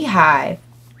a beehive.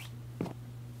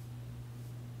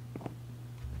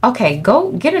 Okay,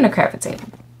 go get in the crafting table.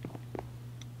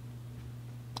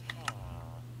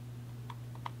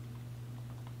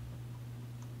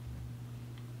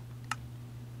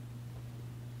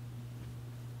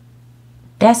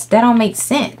 That don't make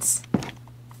sense.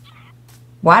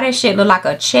 Why that shit look like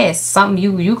a chest? Something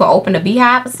you can open a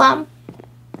beehive or something?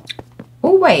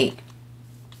 Oh, wait.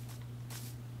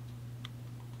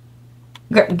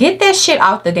 Get that shit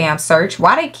out the damn search.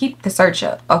 Why they keep the search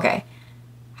up? Okay.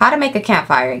 How to make a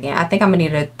campfire again. I think I'm going to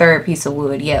need a third piece of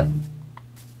wood. Yep.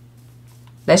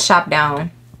 Let's chop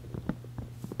down.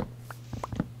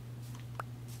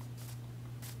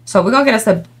 So we're going to get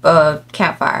us a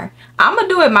campfire. I'm going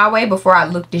to do it my way before I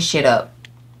look this shit up.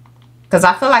 Because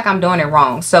I feel like I'm doing it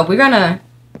wrong. So we're going to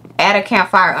add a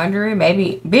campfire under it.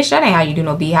 Maybe. Bitch, that ain't how you do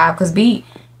no beehive. Because bees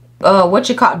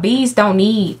don't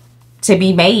need to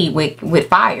be made with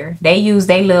fire. They use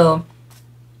their little...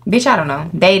 Bitch, I don't know.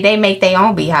 They make their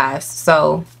own beehives.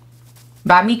 So,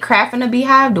 by me crafting a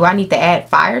beehive, do I need to add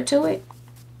fire to it?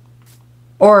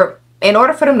 Or, in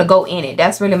order for them to go in it,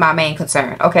 that's really my main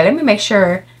concern. Okay, let me make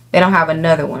sure they don't have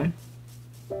another one.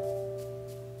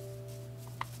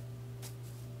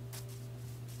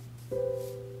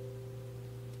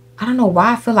 I don't know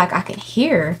why I feel like I can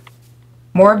hear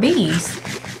more bees.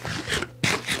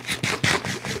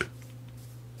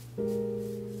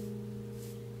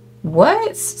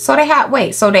 What? So they have,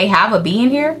 wait, so they have a bee in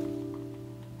here?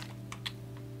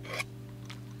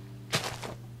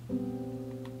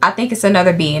 I think it's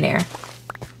another bee in there.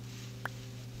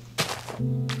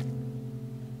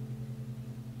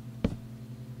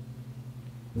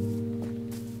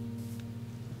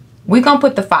 We're gonna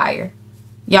put the fire.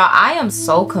 Y'all, I am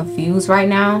so confused right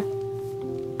now.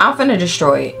 I'm finna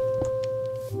destroy it.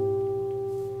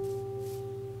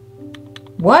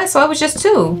 What? So it was just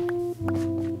 2.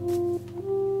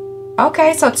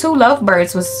 Okay, so 2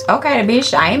 lovebirds was... Okay,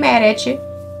 bitch, I ain't mad at you.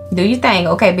 Do your thing.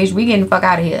 Okay, bitch, we getting the fuck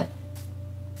out of here.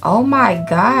 Oh my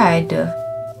god.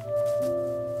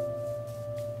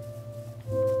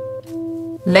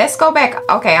 Let's go back.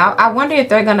 Okay, I wonder if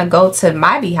they're gonna go to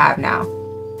my beehive now.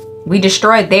 We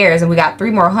destroyed theirs and we got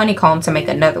 3 more honeycombs to make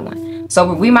another one.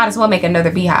 So we might as well make another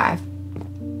beehive.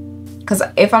 Because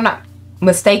if I'm not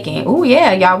mistaken... Oh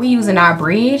yeah, y'all, we using our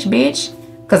bridge, bitch.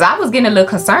 Because I was getting a little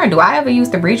concerned. Do I ever use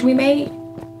the bridge we made?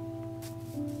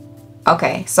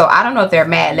 Okay, so I don't know if they're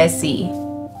mad. Let's see.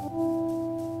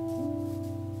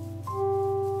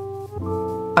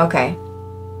 Okay.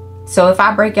 So if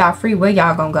I break y'all free, where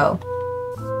y'all gonna go?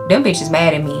 Them bitches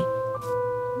mad at me.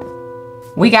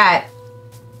 We got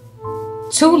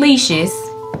 2 leashes.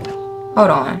 Hold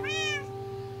on.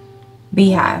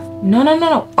 Beehive.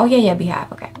 No. Oh, yeah, beehive.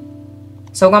 Okay.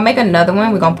 So we're gonna make another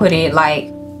one. We're gonna put it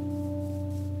like...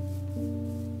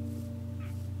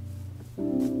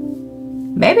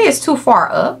 Maybe it's too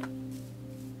far up.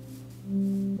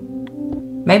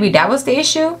 Maybe that was the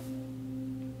issue.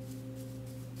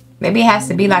 Maybe it has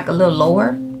to be like a little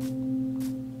lower.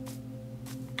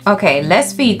 Okay,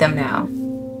 let's feed them now.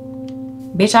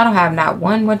 Bitch, I don't have not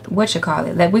one, what you call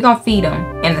it. We're gonna feed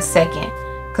them in a second.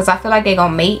 Because I feel like they're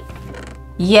gonna mate.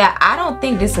 Yeah, I don't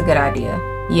think this is a good idea.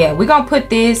 Yeah, we're gonna put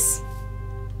this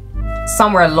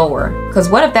somewhere lower. Because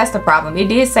what if that's the problem? It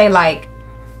did say like...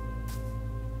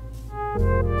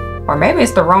 Or maybe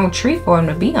it's the wrong tree for him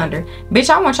to be under. Bitch,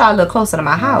 I want y'all a little closer to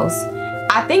my house.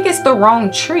 I think it's the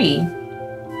wrong tree.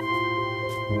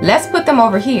 Let's put them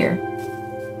over here.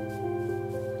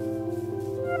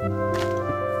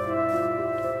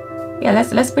 Yeah,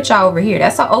 let's put y'all over here.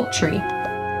 That's an oak tree.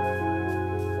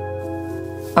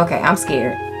 Okay, I'm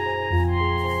scared.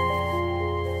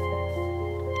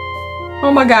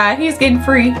 Oh my god, he's getting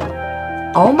free.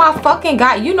 Oh my fucking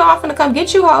god. You know I'm finna come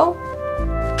get you, ho.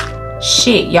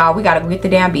 Shit, y'all, we gotta get the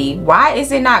damn bee. Why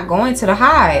is it not going to the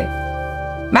hive?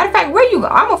 Matter of fact, where you go?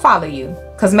 I'm gonna follow you.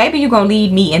 Cause maybe you're gonna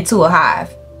lead me into a hive.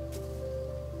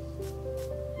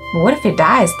 But what if it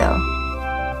dies though?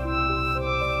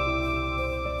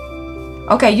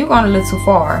 Okay, you're going a little too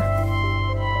far.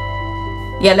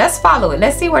 Yeah, let's follow it.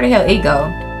 Let's see where the hell it go.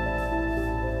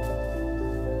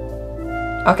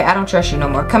 Okay, I don't trust you no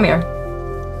more. Come here.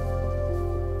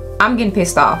 I'm getting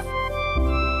pissed off.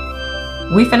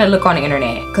 We finna look on the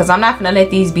internet. Because I'm not finna let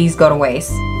these bees go to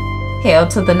waste. Hell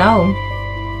to the no.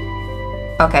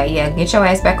 Okay, yeah, get your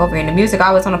ass back over here. And the music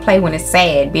always wanna play when it's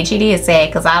sad. Bitch, it is sad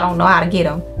because I don't know how to get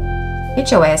them.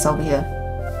 Get your ass over here.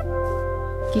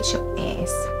 Get your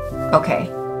ass. Okay.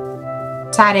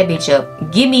 Tie that bitch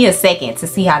up. Give me a second to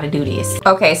see how to do this.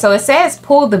 Okay, so it says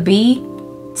pull the bee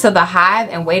to the hive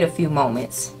and wait a few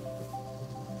moments.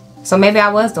 So maybe I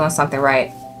was doing something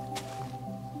right.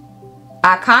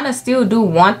 I kind of still do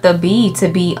want the bee to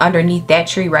be underneath that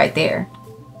tree right there.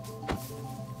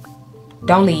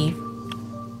 Don't leave.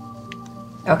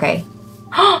 Okay.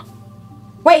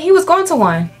 Wait, he was going to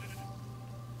one.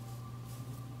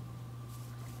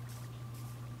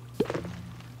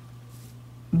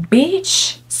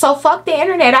 Bitch. So fuck the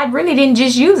internet. I really didn't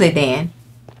just use it then.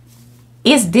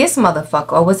 Is this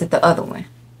motherfucker or was it the other one?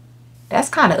 That's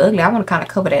kind of ugly. I want to kind of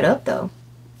cover that up though.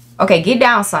 Okay, get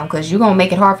down some because you're going to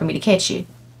make it hard for me to catch you.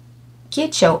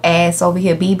 Get your ass over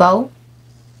here, Bebo.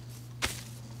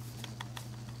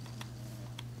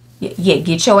 Yeah,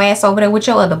 get your ass over there with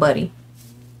your other buddy.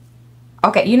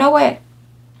 Okay, you know what?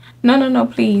 No,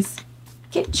 please.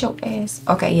 Get your ass.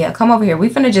 Okay, yeah, come over here. We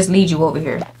finna just lead you over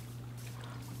here.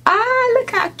 Ah, look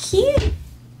how cute.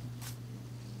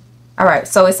 Alright,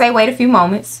 so it say wait a few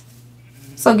moments.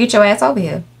 So get your ass over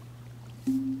here.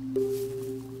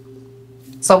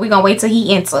 So we gonna wait till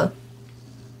he enter.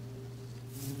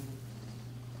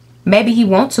 Maybe he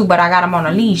want to, but I got him on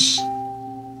a leash.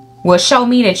 Well, show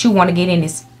me that you want to get in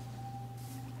this.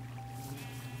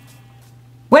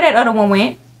 Where that other one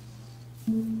went?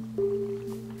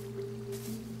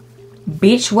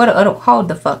 Bitch, what the other? Hold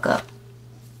the fuck up.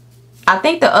 I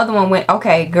think the other one went.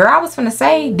 Okay, girl, I was finna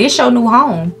say, this your new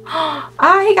home.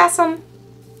 Ah, he got some.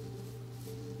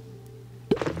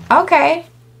 Okay.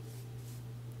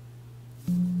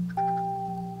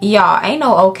 Y'all, ain't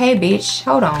no okay, bitch.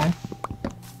 Hold on.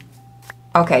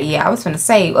 Okay, yeah, I was finna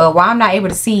say, why I'm not able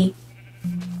to see,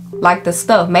 like, the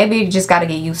stuff. Maybe you just gotta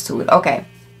get used to it. Okay.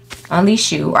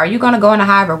 Unleash you. Are you gonna go in the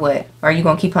hive or what? Or are you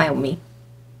gonna keep playing with me?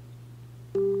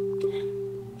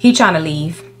 He trying to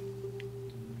leave.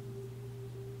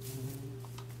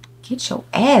 Get your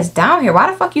ass down here. Why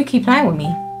the fuck you keep playing with me?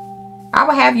 I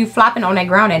will have you flopping on that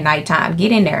ground at nighttime.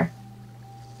 Get in there.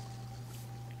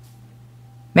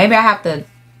 Maybe I have to...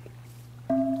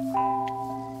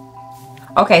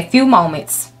 Okay, few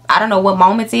moments. I don't know what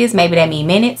moments is. Maybe that mean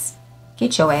minutes.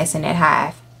 Get your ass in that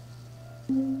hive.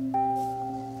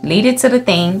 Lead it to the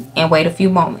thing and wait a few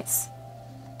moments.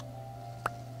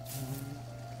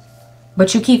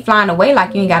 But you keep flying away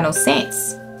like you ain't got no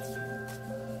sense.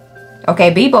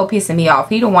 Okay, Bebo pissing me off.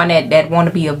 He the one that want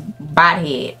to be a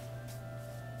bothead.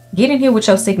 Get in here with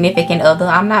your significant other.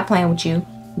 I'm not playing with you.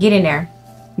 Get in there.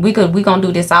 We gonna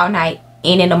do this all night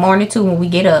and in the morning too when we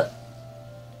get up.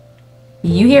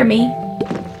 You hear me?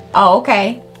 Oh,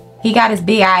 okay. He got his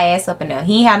big eye ass up in there.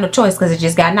 He ain't had no choice because it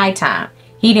just got nighttime.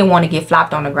 He didn't want to get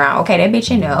flopped on the ground. Okay, that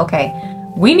bitch in there. Okay.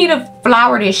 We need to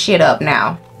flower this shit up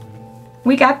now.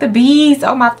 We got the bees.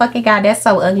 Oh my fucking god. That's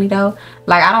so ugly though.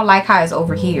 Like, I don't like how it's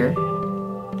over here.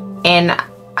 And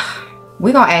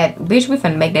we gonna add... Bitch, we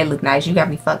finna make that look nice. You got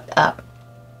me fucked up.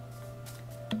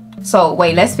 So,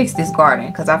 wait. Let's fix this garden.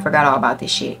 Because I forgot all about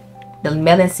this shit. The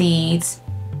melon seeds.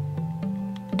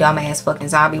 Dumbass fucking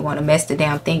zombie want to mess the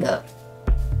damn thing up.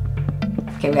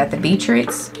 Okay, we got the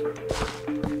beetroots.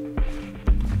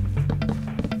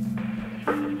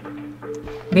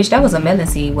 Bitch, that was a melon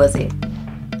seed, was it?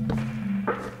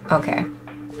 Okay.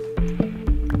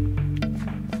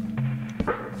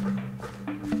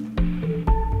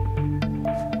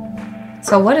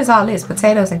 So what is all this?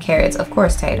 Potatoes and carrots. Of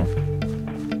course, Tater.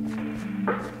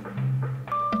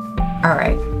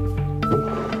 Alright.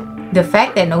 The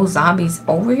fact that no zombies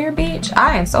over here, bitch.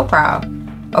 I am so proud.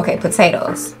 Okay,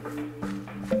 potatoes.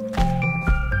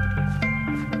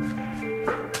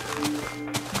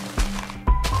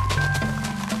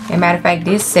 As a matter of fact,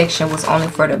 this section was only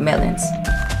for the melons.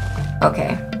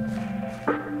 Okay.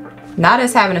 Now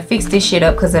just having to fix this shit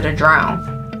up because of the drown.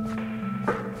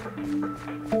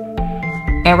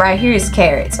 And right here is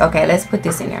carrots. Okay, let's put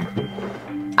this in there.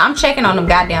 I'm checking on them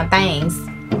goddamn things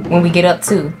when we get up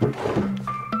too.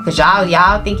 Cause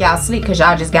y'all think y'all sleep cause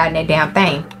y'all just got in that damn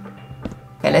thing.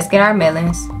 Okay, let's get our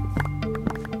melons.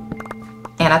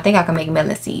 And I think I can make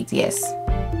melon seeds, yes.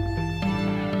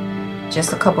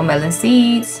 Just a couple melon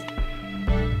seeds.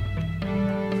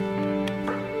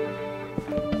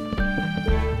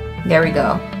 There we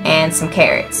go. And some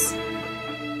carrots.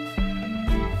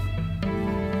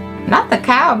 Not the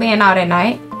cow being out at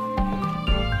night.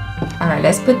 Alright,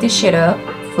 let's put this shit up.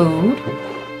 Food.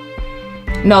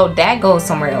 No, that goes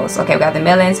somewhere else. Okay, we got the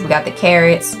melons, we got the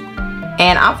carrots.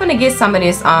 And I'm finna get some of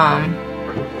this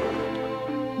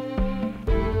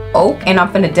oak, and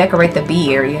I'm finna decorate the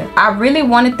bee area. I really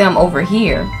wanted them over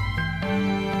here,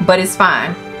 but it's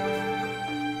fine.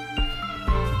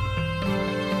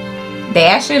 They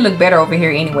actually look better over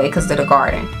here anyway because of the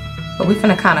garden. But we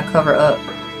finna kind of cover up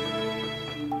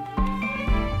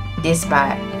this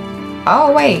spot.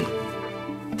 Oh wait.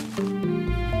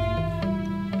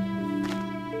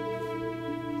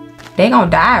 They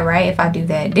gonna die, right, if I do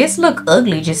that? This look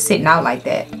ugly just sitting out like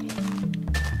that.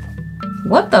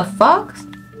 What the fuck?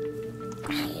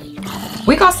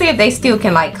 We gonna see if they still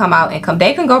can like come out and come.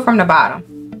 They can go from the bottom.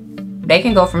 They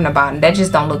can go from the bottom. That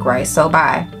just don't look right. So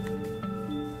bye.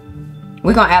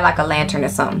 We're gonna add like a lantern or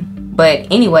something.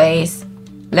 But anyways,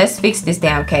 let's fix this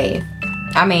damn cave.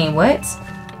 I mean, what?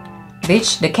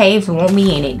 Bitch, the caves want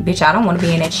me in it. Bitch, I don't want to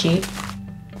be in that shit.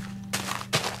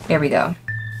 There we go.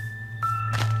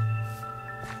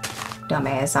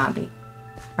 Dumbass zombie.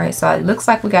 Alright, so it looks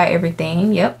like we got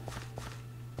everything. Yep.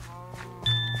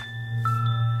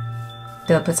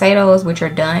 The potatoes, which are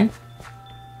done.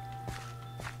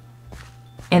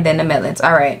 And then the melons.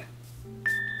 Alright.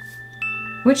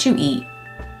 What you eat?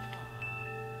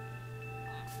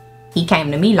 He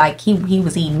came to me like he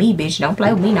was eating me, bitch. Don't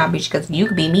play with me now, bitch, because you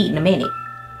could be meat in a minute.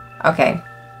 Okay.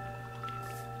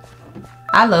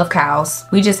 I love cows.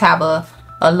 We just have a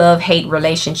love-hate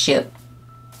relationship.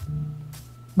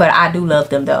 But I do love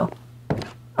them, though.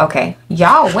 Okay.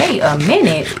 Y'all, wait a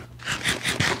minute.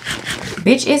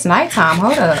 Bitch, it's nighttime.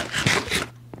 Hold up.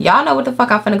 Y'all know what the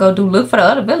fuck I'm finna go do. Look for the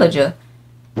other villager.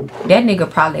 That nigga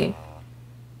probably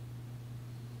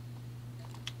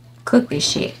cook this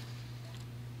shit.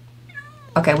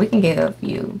 Okay, we can get a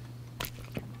few.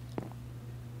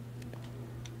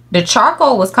 The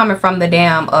charcoal was coming from the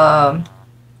damn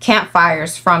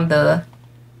campfires from the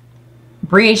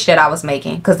bridge that I was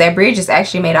making. Because that bridge is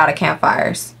actually made out of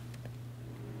campfires.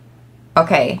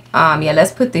 Okay, yeah,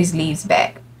 let's put these leaves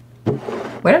back.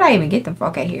 Where did I even get them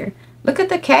from? Okay, here. Look at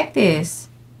the cactus.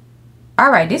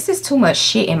 Alright, this is too much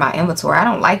shit in my inventory. I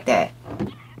don't like that.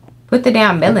 Put the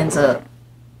damn melons up.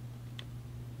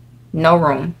 No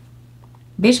room.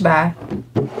 Bitch, bye.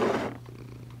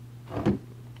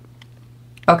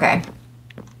 Okay.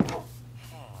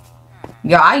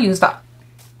 Yo, I used the...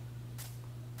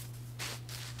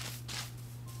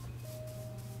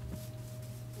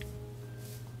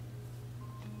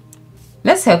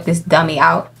 Let's help this dummy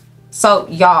out. So,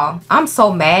 y'all, I'm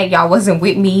so mad y'all wasn't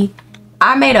with me.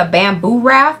 I made a bamboo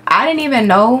raft. I didn't even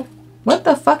know. What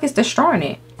the fuck is destroying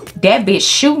it? That bitch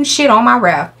shooting shit on my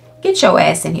raft. Get your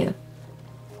ass in here.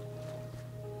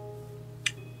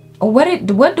 Oh,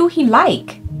 what do he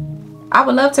like? I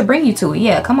would love to bring you to it.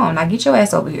 Yeah, come on. Now get your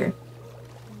ass over here.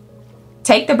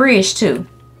 Take the bridge, too.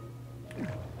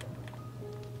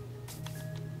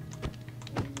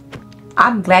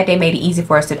 I'm glad they made it easy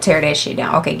for us to tear that shit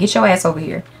down. Okay, get your ass over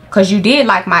here. Because you did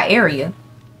like my area.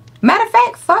 Matter of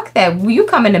fact, fuck that. You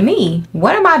coming to me.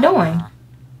 What am I doing?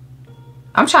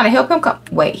 I'm trying to help him come.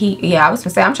 Wait, yeah, I was going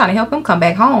to say, I'm trying to help him come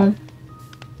back home.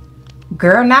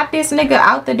 Girl, not this nigga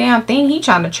out the damn thing. He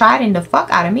trying to trident the fuck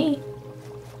out of me.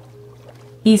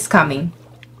 He's coming.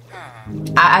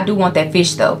 I do want that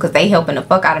fish, though, because they helping the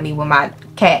fuck out of me with my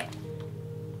cat.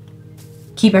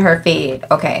 Keeping her fed.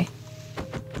 Okay.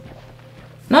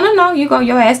 No. You go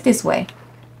your ass this way.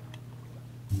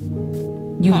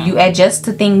 You adjust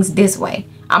to things this way.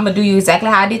 I'm going to do you exactly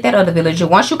how I did that other villager.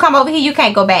 Once you come over here, you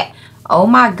can't go back. Oh,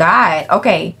 my God.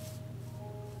 Okay.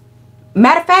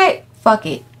 Matter of fact, fuck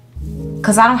it.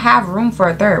 Because I don't have room for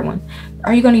a third one.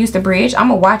 Are you going to use the bridge? I'm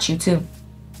going to watch you, too.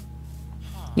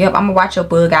 Yep, I'm going to watch your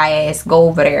bug eye ass go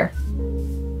over there.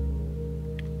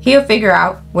 He'll figure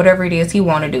out whatever it is he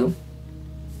want to do.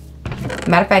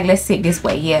 Matter of fact, let's sit this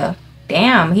way. Yeah.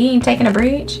 Damn, he ain't taking a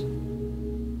bridge.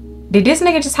 Did this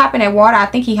nigga just hop in that water? I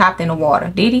think he hopped in the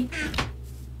water. Did he?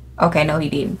 Okay, no, he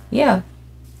didn't. Yeah.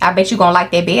 I bet you gonna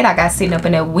like that bed I got sitting up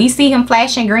in there. We see him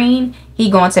flashing green, he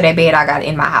going to that bed I got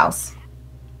in my house.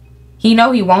 He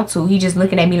know he want to. He just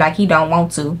looking at me like he don't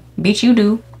want to. Bitch, you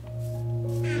do.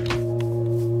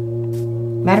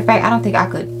 Matter of fact, I don't think I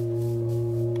could.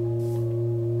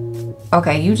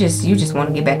 Okay, you just want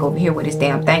to get back over here where this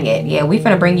damn thing at. Yeah, we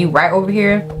finna bring you right over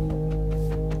here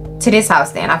to this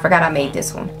house then. I forgot I made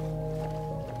this one.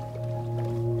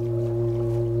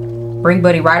 Bring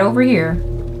buddy right over here.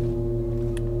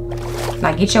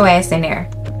 Now get your ass in there.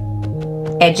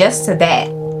 Adjust to that.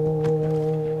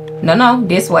 No,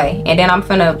 this way. And then I'm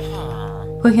finna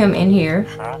put him in here.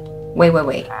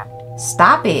 Wait.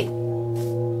 Stop it.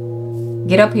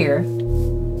 Get up here.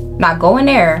 Now go in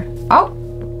there. Oh.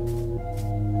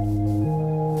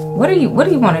 What do you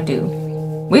want to do?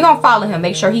 We gonna follow him.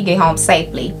 Make sure he get home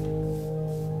safely.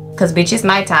 Cause bitch, it's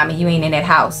nighttime and you ain't in that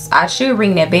house. I should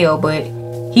ring that bell, but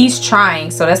he's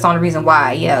trying. So that's the only reason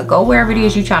why. Yeah, go wherever it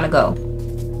is you trying to go.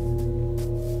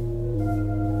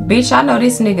 Bitch, I know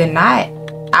this nigga not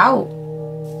out.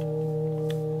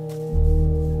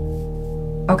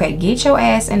 Okay, get your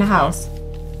ass in the house.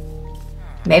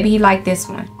 Maybe he liked this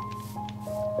one.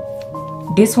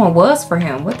 This one was for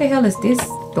him. What the hell is this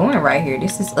doing right here?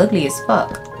 This is ugly as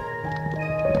fuck.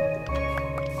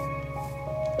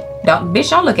 Bitch,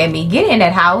 don't look at me. Get in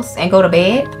that house and go to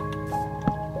bed.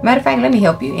 Matter of fact, let me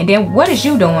help you. And then what is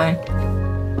you doing?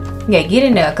 Yeah, get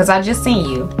in there because I just seen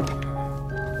you.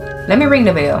 Let me ring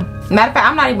the bell. Matter of fact,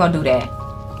 I'm not even gonna do that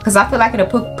because I feel like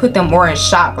it'll put them more in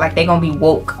shock, like they gonna be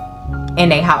woke in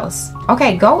their house.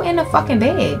 Okay, go in the fucking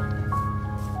bed.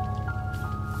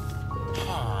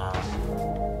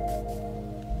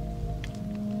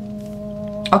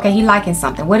 Okay, he liking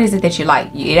something. What is it that you like?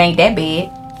 It ain't that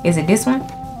bad. Is it this one?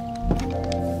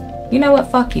 You know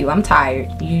what? Fuck you. I'm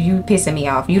tired. You pissing me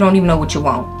off. You don't even know what you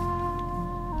want.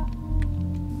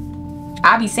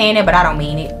 I be saying it, but I don't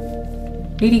mean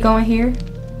it. Did he go in here?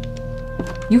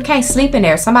 You can't sleep in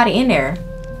there. Somebody in there.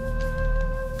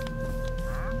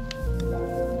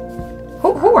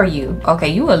 Who are you? Okay,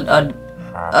 you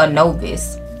a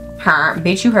novice. Huh?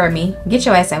 Bitch, you heard me. Get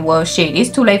your ass in. Well, shit. It's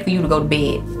too late for you to go to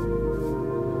bed.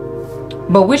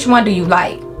 But which one do you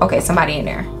like? Okay, somebody in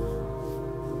there.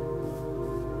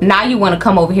 Now you want to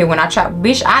come over here when I try.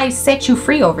 Bitch, I set you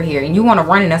free over here and you want to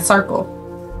run in a circle.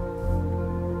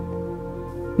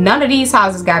 None of these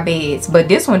houses got beds, but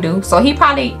this one do. So we're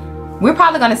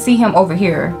probably going to see him over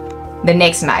here the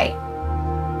next night.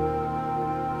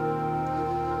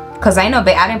 Because ain't no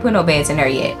bed. I didn't put no beds in there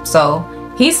yet. So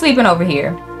he's sleeping over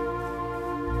here.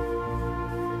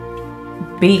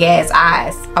 Big ass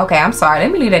eyes. Okay, I'm sorry.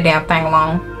 Let me leave that damn thing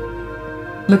alone.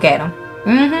 Look at him.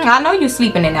 I know you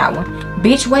sleeping in that one.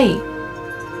 Bitch, wait.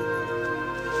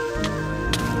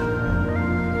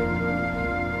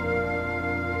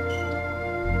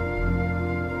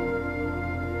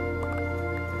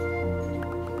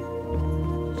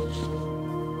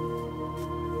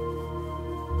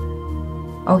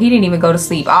 Oh, he didn't even go to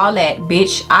sleep. All that,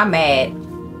 bitch. I'm mad.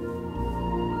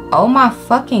 Oh my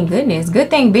fucking goodness. Good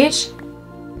thing, bitch.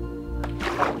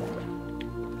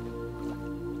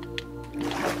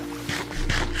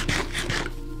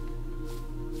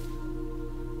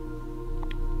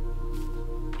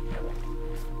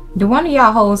 Do one of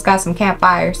y'all hoes got some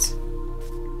campfires?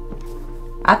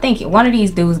 I think one of these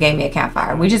dudes gave me a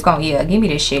campfire. We just gonna, yeah, give me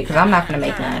this shit because I'm not gonna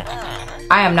make none.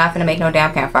 I am not gonna make no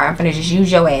damn campfire. I'm gonna just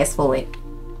use your ass for it.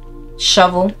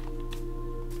 Shovel.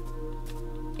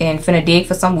 And finna dig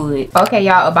for some wood. Okay,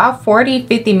 y'all, about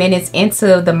 40-50 minutes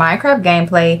into the Minecraft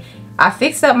gameplay, I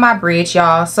fixed up my bridge,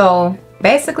 y'all. So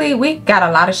basically, we got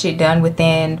a lot of shit done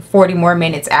within 40 more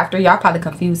minutes after. Y'all probably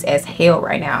confused as hell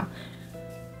right now.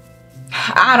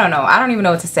 I don't know. I don't even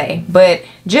know what to say. But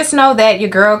just know that your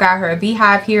girl got her a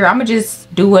beehive here. I'm gonna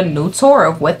just do a new tour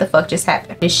of what the fuck just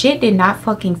happened. The shit did not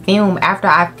fucking film after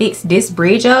I fixed this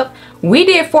bridge up. We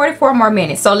did 44 more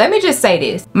minutes. So let me just say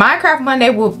this. Minecraft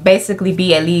Monday will basically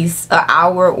be at least an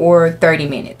hour or 30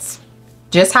 minutes.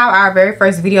 Just how our very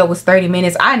first video was 30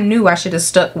 minutes. I knew I should have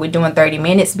stuck with doing 30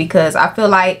 minutes because I feel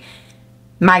like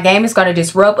my game is going to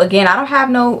disrupt. Again, I don't have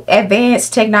no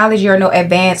advanced technology or no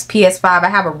advanced PS5. I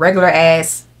have a regular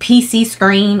ass PC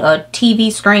screen, a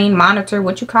TV screen, monitor,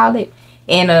 what you call it,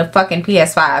 and a fucking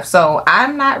PS5. So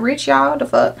I'm not rich, y'all. The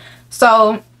fuck.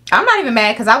 So I'm not even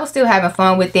mad because I was still having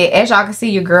fun with it. As y'all can see,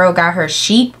 your girl got her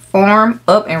sheep farm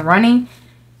up and running.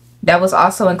 That was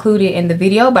also included in the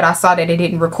video, but I saw that it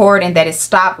didn't record and that it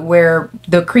stopped where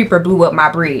the creeper blew up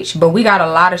my bridge. But we got a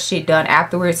lot of shit done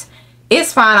afterwards.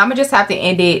 It's fine. I'm gonna just have to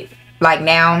end it like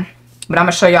now, but I'm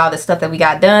gonna show y'all the stuff that we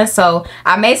got done. So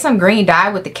I made some green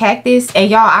dye with the cactus,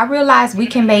 and y'all, I realized we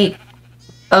can make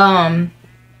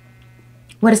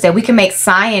what is that? We can make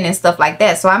cyan and stuff like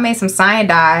that. So I made some cyan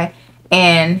dye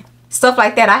and stuff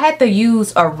like that. I had to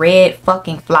use a red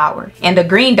fucking flower, and the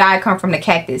green dye come from the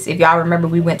cactus. If y'all remember,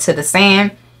 we went to the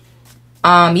sand.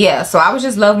 Yeah, so I was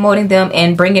just love molding them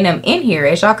and bringing them in here,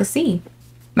 as y'all can see.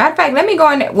 Matter of fact, let me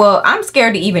go in there. Well, I'm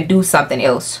scared to even do something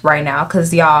else right now,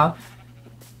 because y'all,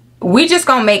 we just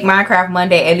gonna make Minecraft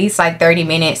Monday at least like 30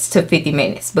 minutes to 50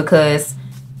 minutes, because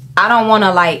I don't want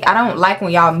to, like, I don't like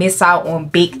when y'all miss out on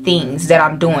big things that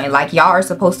I'm doing. Like, y'all are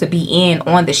supposed to be in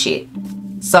on the shit.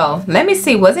 So let me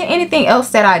see, was there anything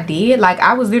else that I did? Like,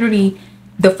 I was literally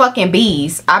the fucking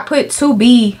bees. I put 2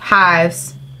 bee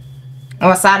hives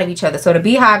on side of each other. So the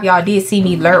beehive y'all did see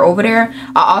me lure over there.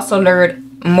 I also lured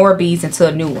more bees into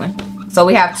a new one. So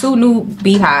we have 2 new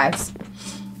beehives.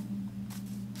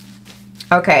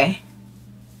 Okay.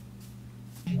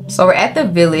 So we're at the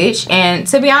village, and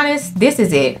to be honest, this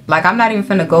is it. Like, I'm not even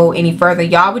finna go any further.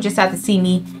 Y'all would just have to see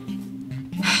me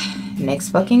next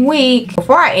fucking week.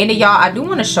 Before I end it, y'all, I do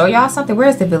want to show y'all something.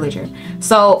 Where's the villager?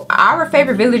 So our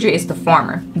favorite villager is the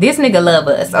farmer. This nigga love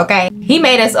us, okay? He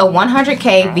made us a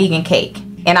 100K vegan cake,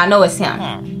 and I know it's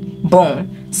him.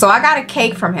 Boom. So I got a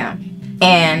cake from him,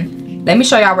 and let me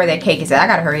show y'all where that cake is at. I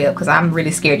gotta hurry up because I'm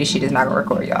really scared this shit is not gonna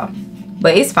record, y'all,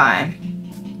 but it's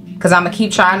fine, because I'm gonna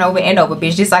keep trying over and over,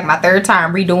 bitch. Just like my 3rd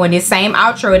time redoing this same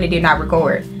outro and it did not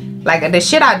record. Like, the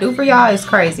shit I do for y'all is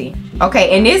crazy.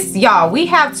 Okay, and this, y'all, we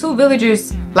have 2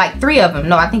 villagers, like 3 of them.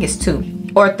 No, I think it's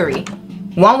 2 or 3.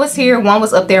 One was here, one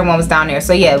was up there, and one was down there.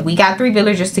 So yeah, we got 3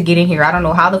 villagers to get in here. I don't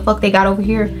know how the fuck they got over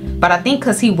here, but I think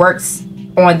because he works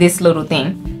on this little thing,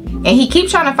 and he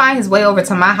keeps trying to find his way over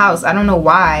to my house. I don't know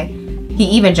why he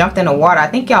even jumped in the water. I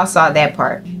think y'all saw that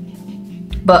part.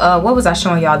 But what was I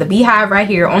showing y'all? The beehive right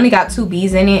here only got 2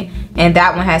 bees in it, and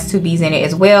that one has 2 bees in it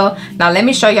as well. Now let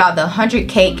me show y'all the 100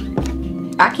 cake.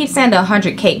 I keep saying the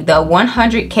 100 cake, the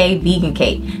 100K vegan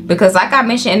cake, because like I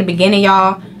mentioned in the beginning,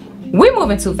 y'all, we're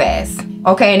moving too fast.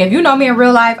 Okay, and if you know me in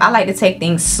real life, I like to take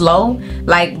things slow.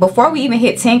 Like, before we even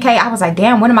hit 10K, I was like,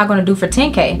 damn, what am I gonna do for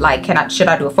 10K? Like, should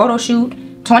I do a photo shoot?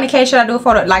 20K, should I do a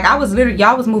photo? Like, I was literally,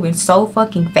 y'all was moving so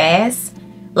fucking fast.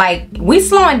 Like, we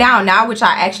slowing down now, which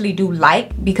I actually do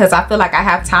like, because I feel like I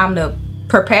have time to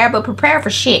prepare, but prepare for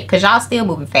shit, because y'all still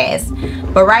moving fast.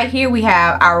 But right here we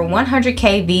have our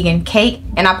 100K vegan cake,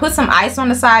 and I put some ice on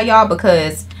the side, y'all,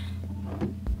 because,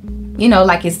 you know,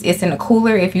 like, it's in a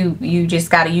cooler. If you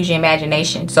just gotta use your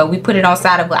imagination. So we put it on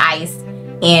side of the ice,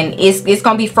 and it's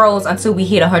gonna be froze until we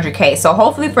hit 100K. So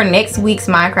hopefully for next week's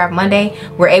Minecraft Monday,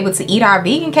 we're able to eat our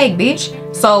vegan cake, bitch.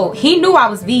 So he knew I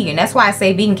was vegan. That's why I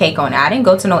say vegan cake on it. I didn't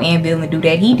go to no Anvil and do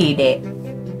that. He did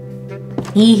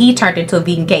that. He turned into a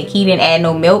vegan cake. He didn't add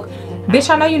no milk. Bitch,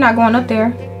 I know you're not going up there.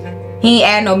 He ain't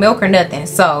add no milk or nothing.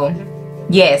 So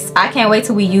yes, I can't wait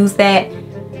till we use that.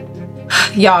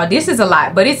 Y'all, this is a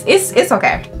lot, but it's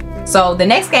okay. So the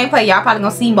next gameplay, y'all probably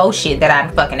gonna see more shit that I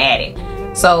fucking added.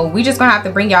 So we just gonna have to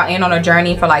bring y'all in on a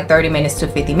journey for like 30 minutes to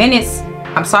 50 minutes.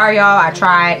 I'm sorry, y'all, I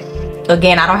tried.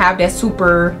 Again, I don't have that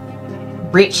super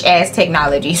rich ass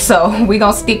technology, so we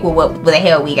gonna stick with what the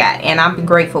hell we got, and I'm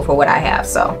grateful for what I have.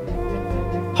 So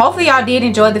hopefully y'all did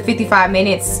enjoy the 55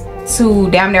 minutes to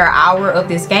damn near an hour of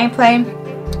this gameplay.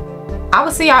 I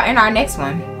will see y'all in our next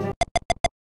one.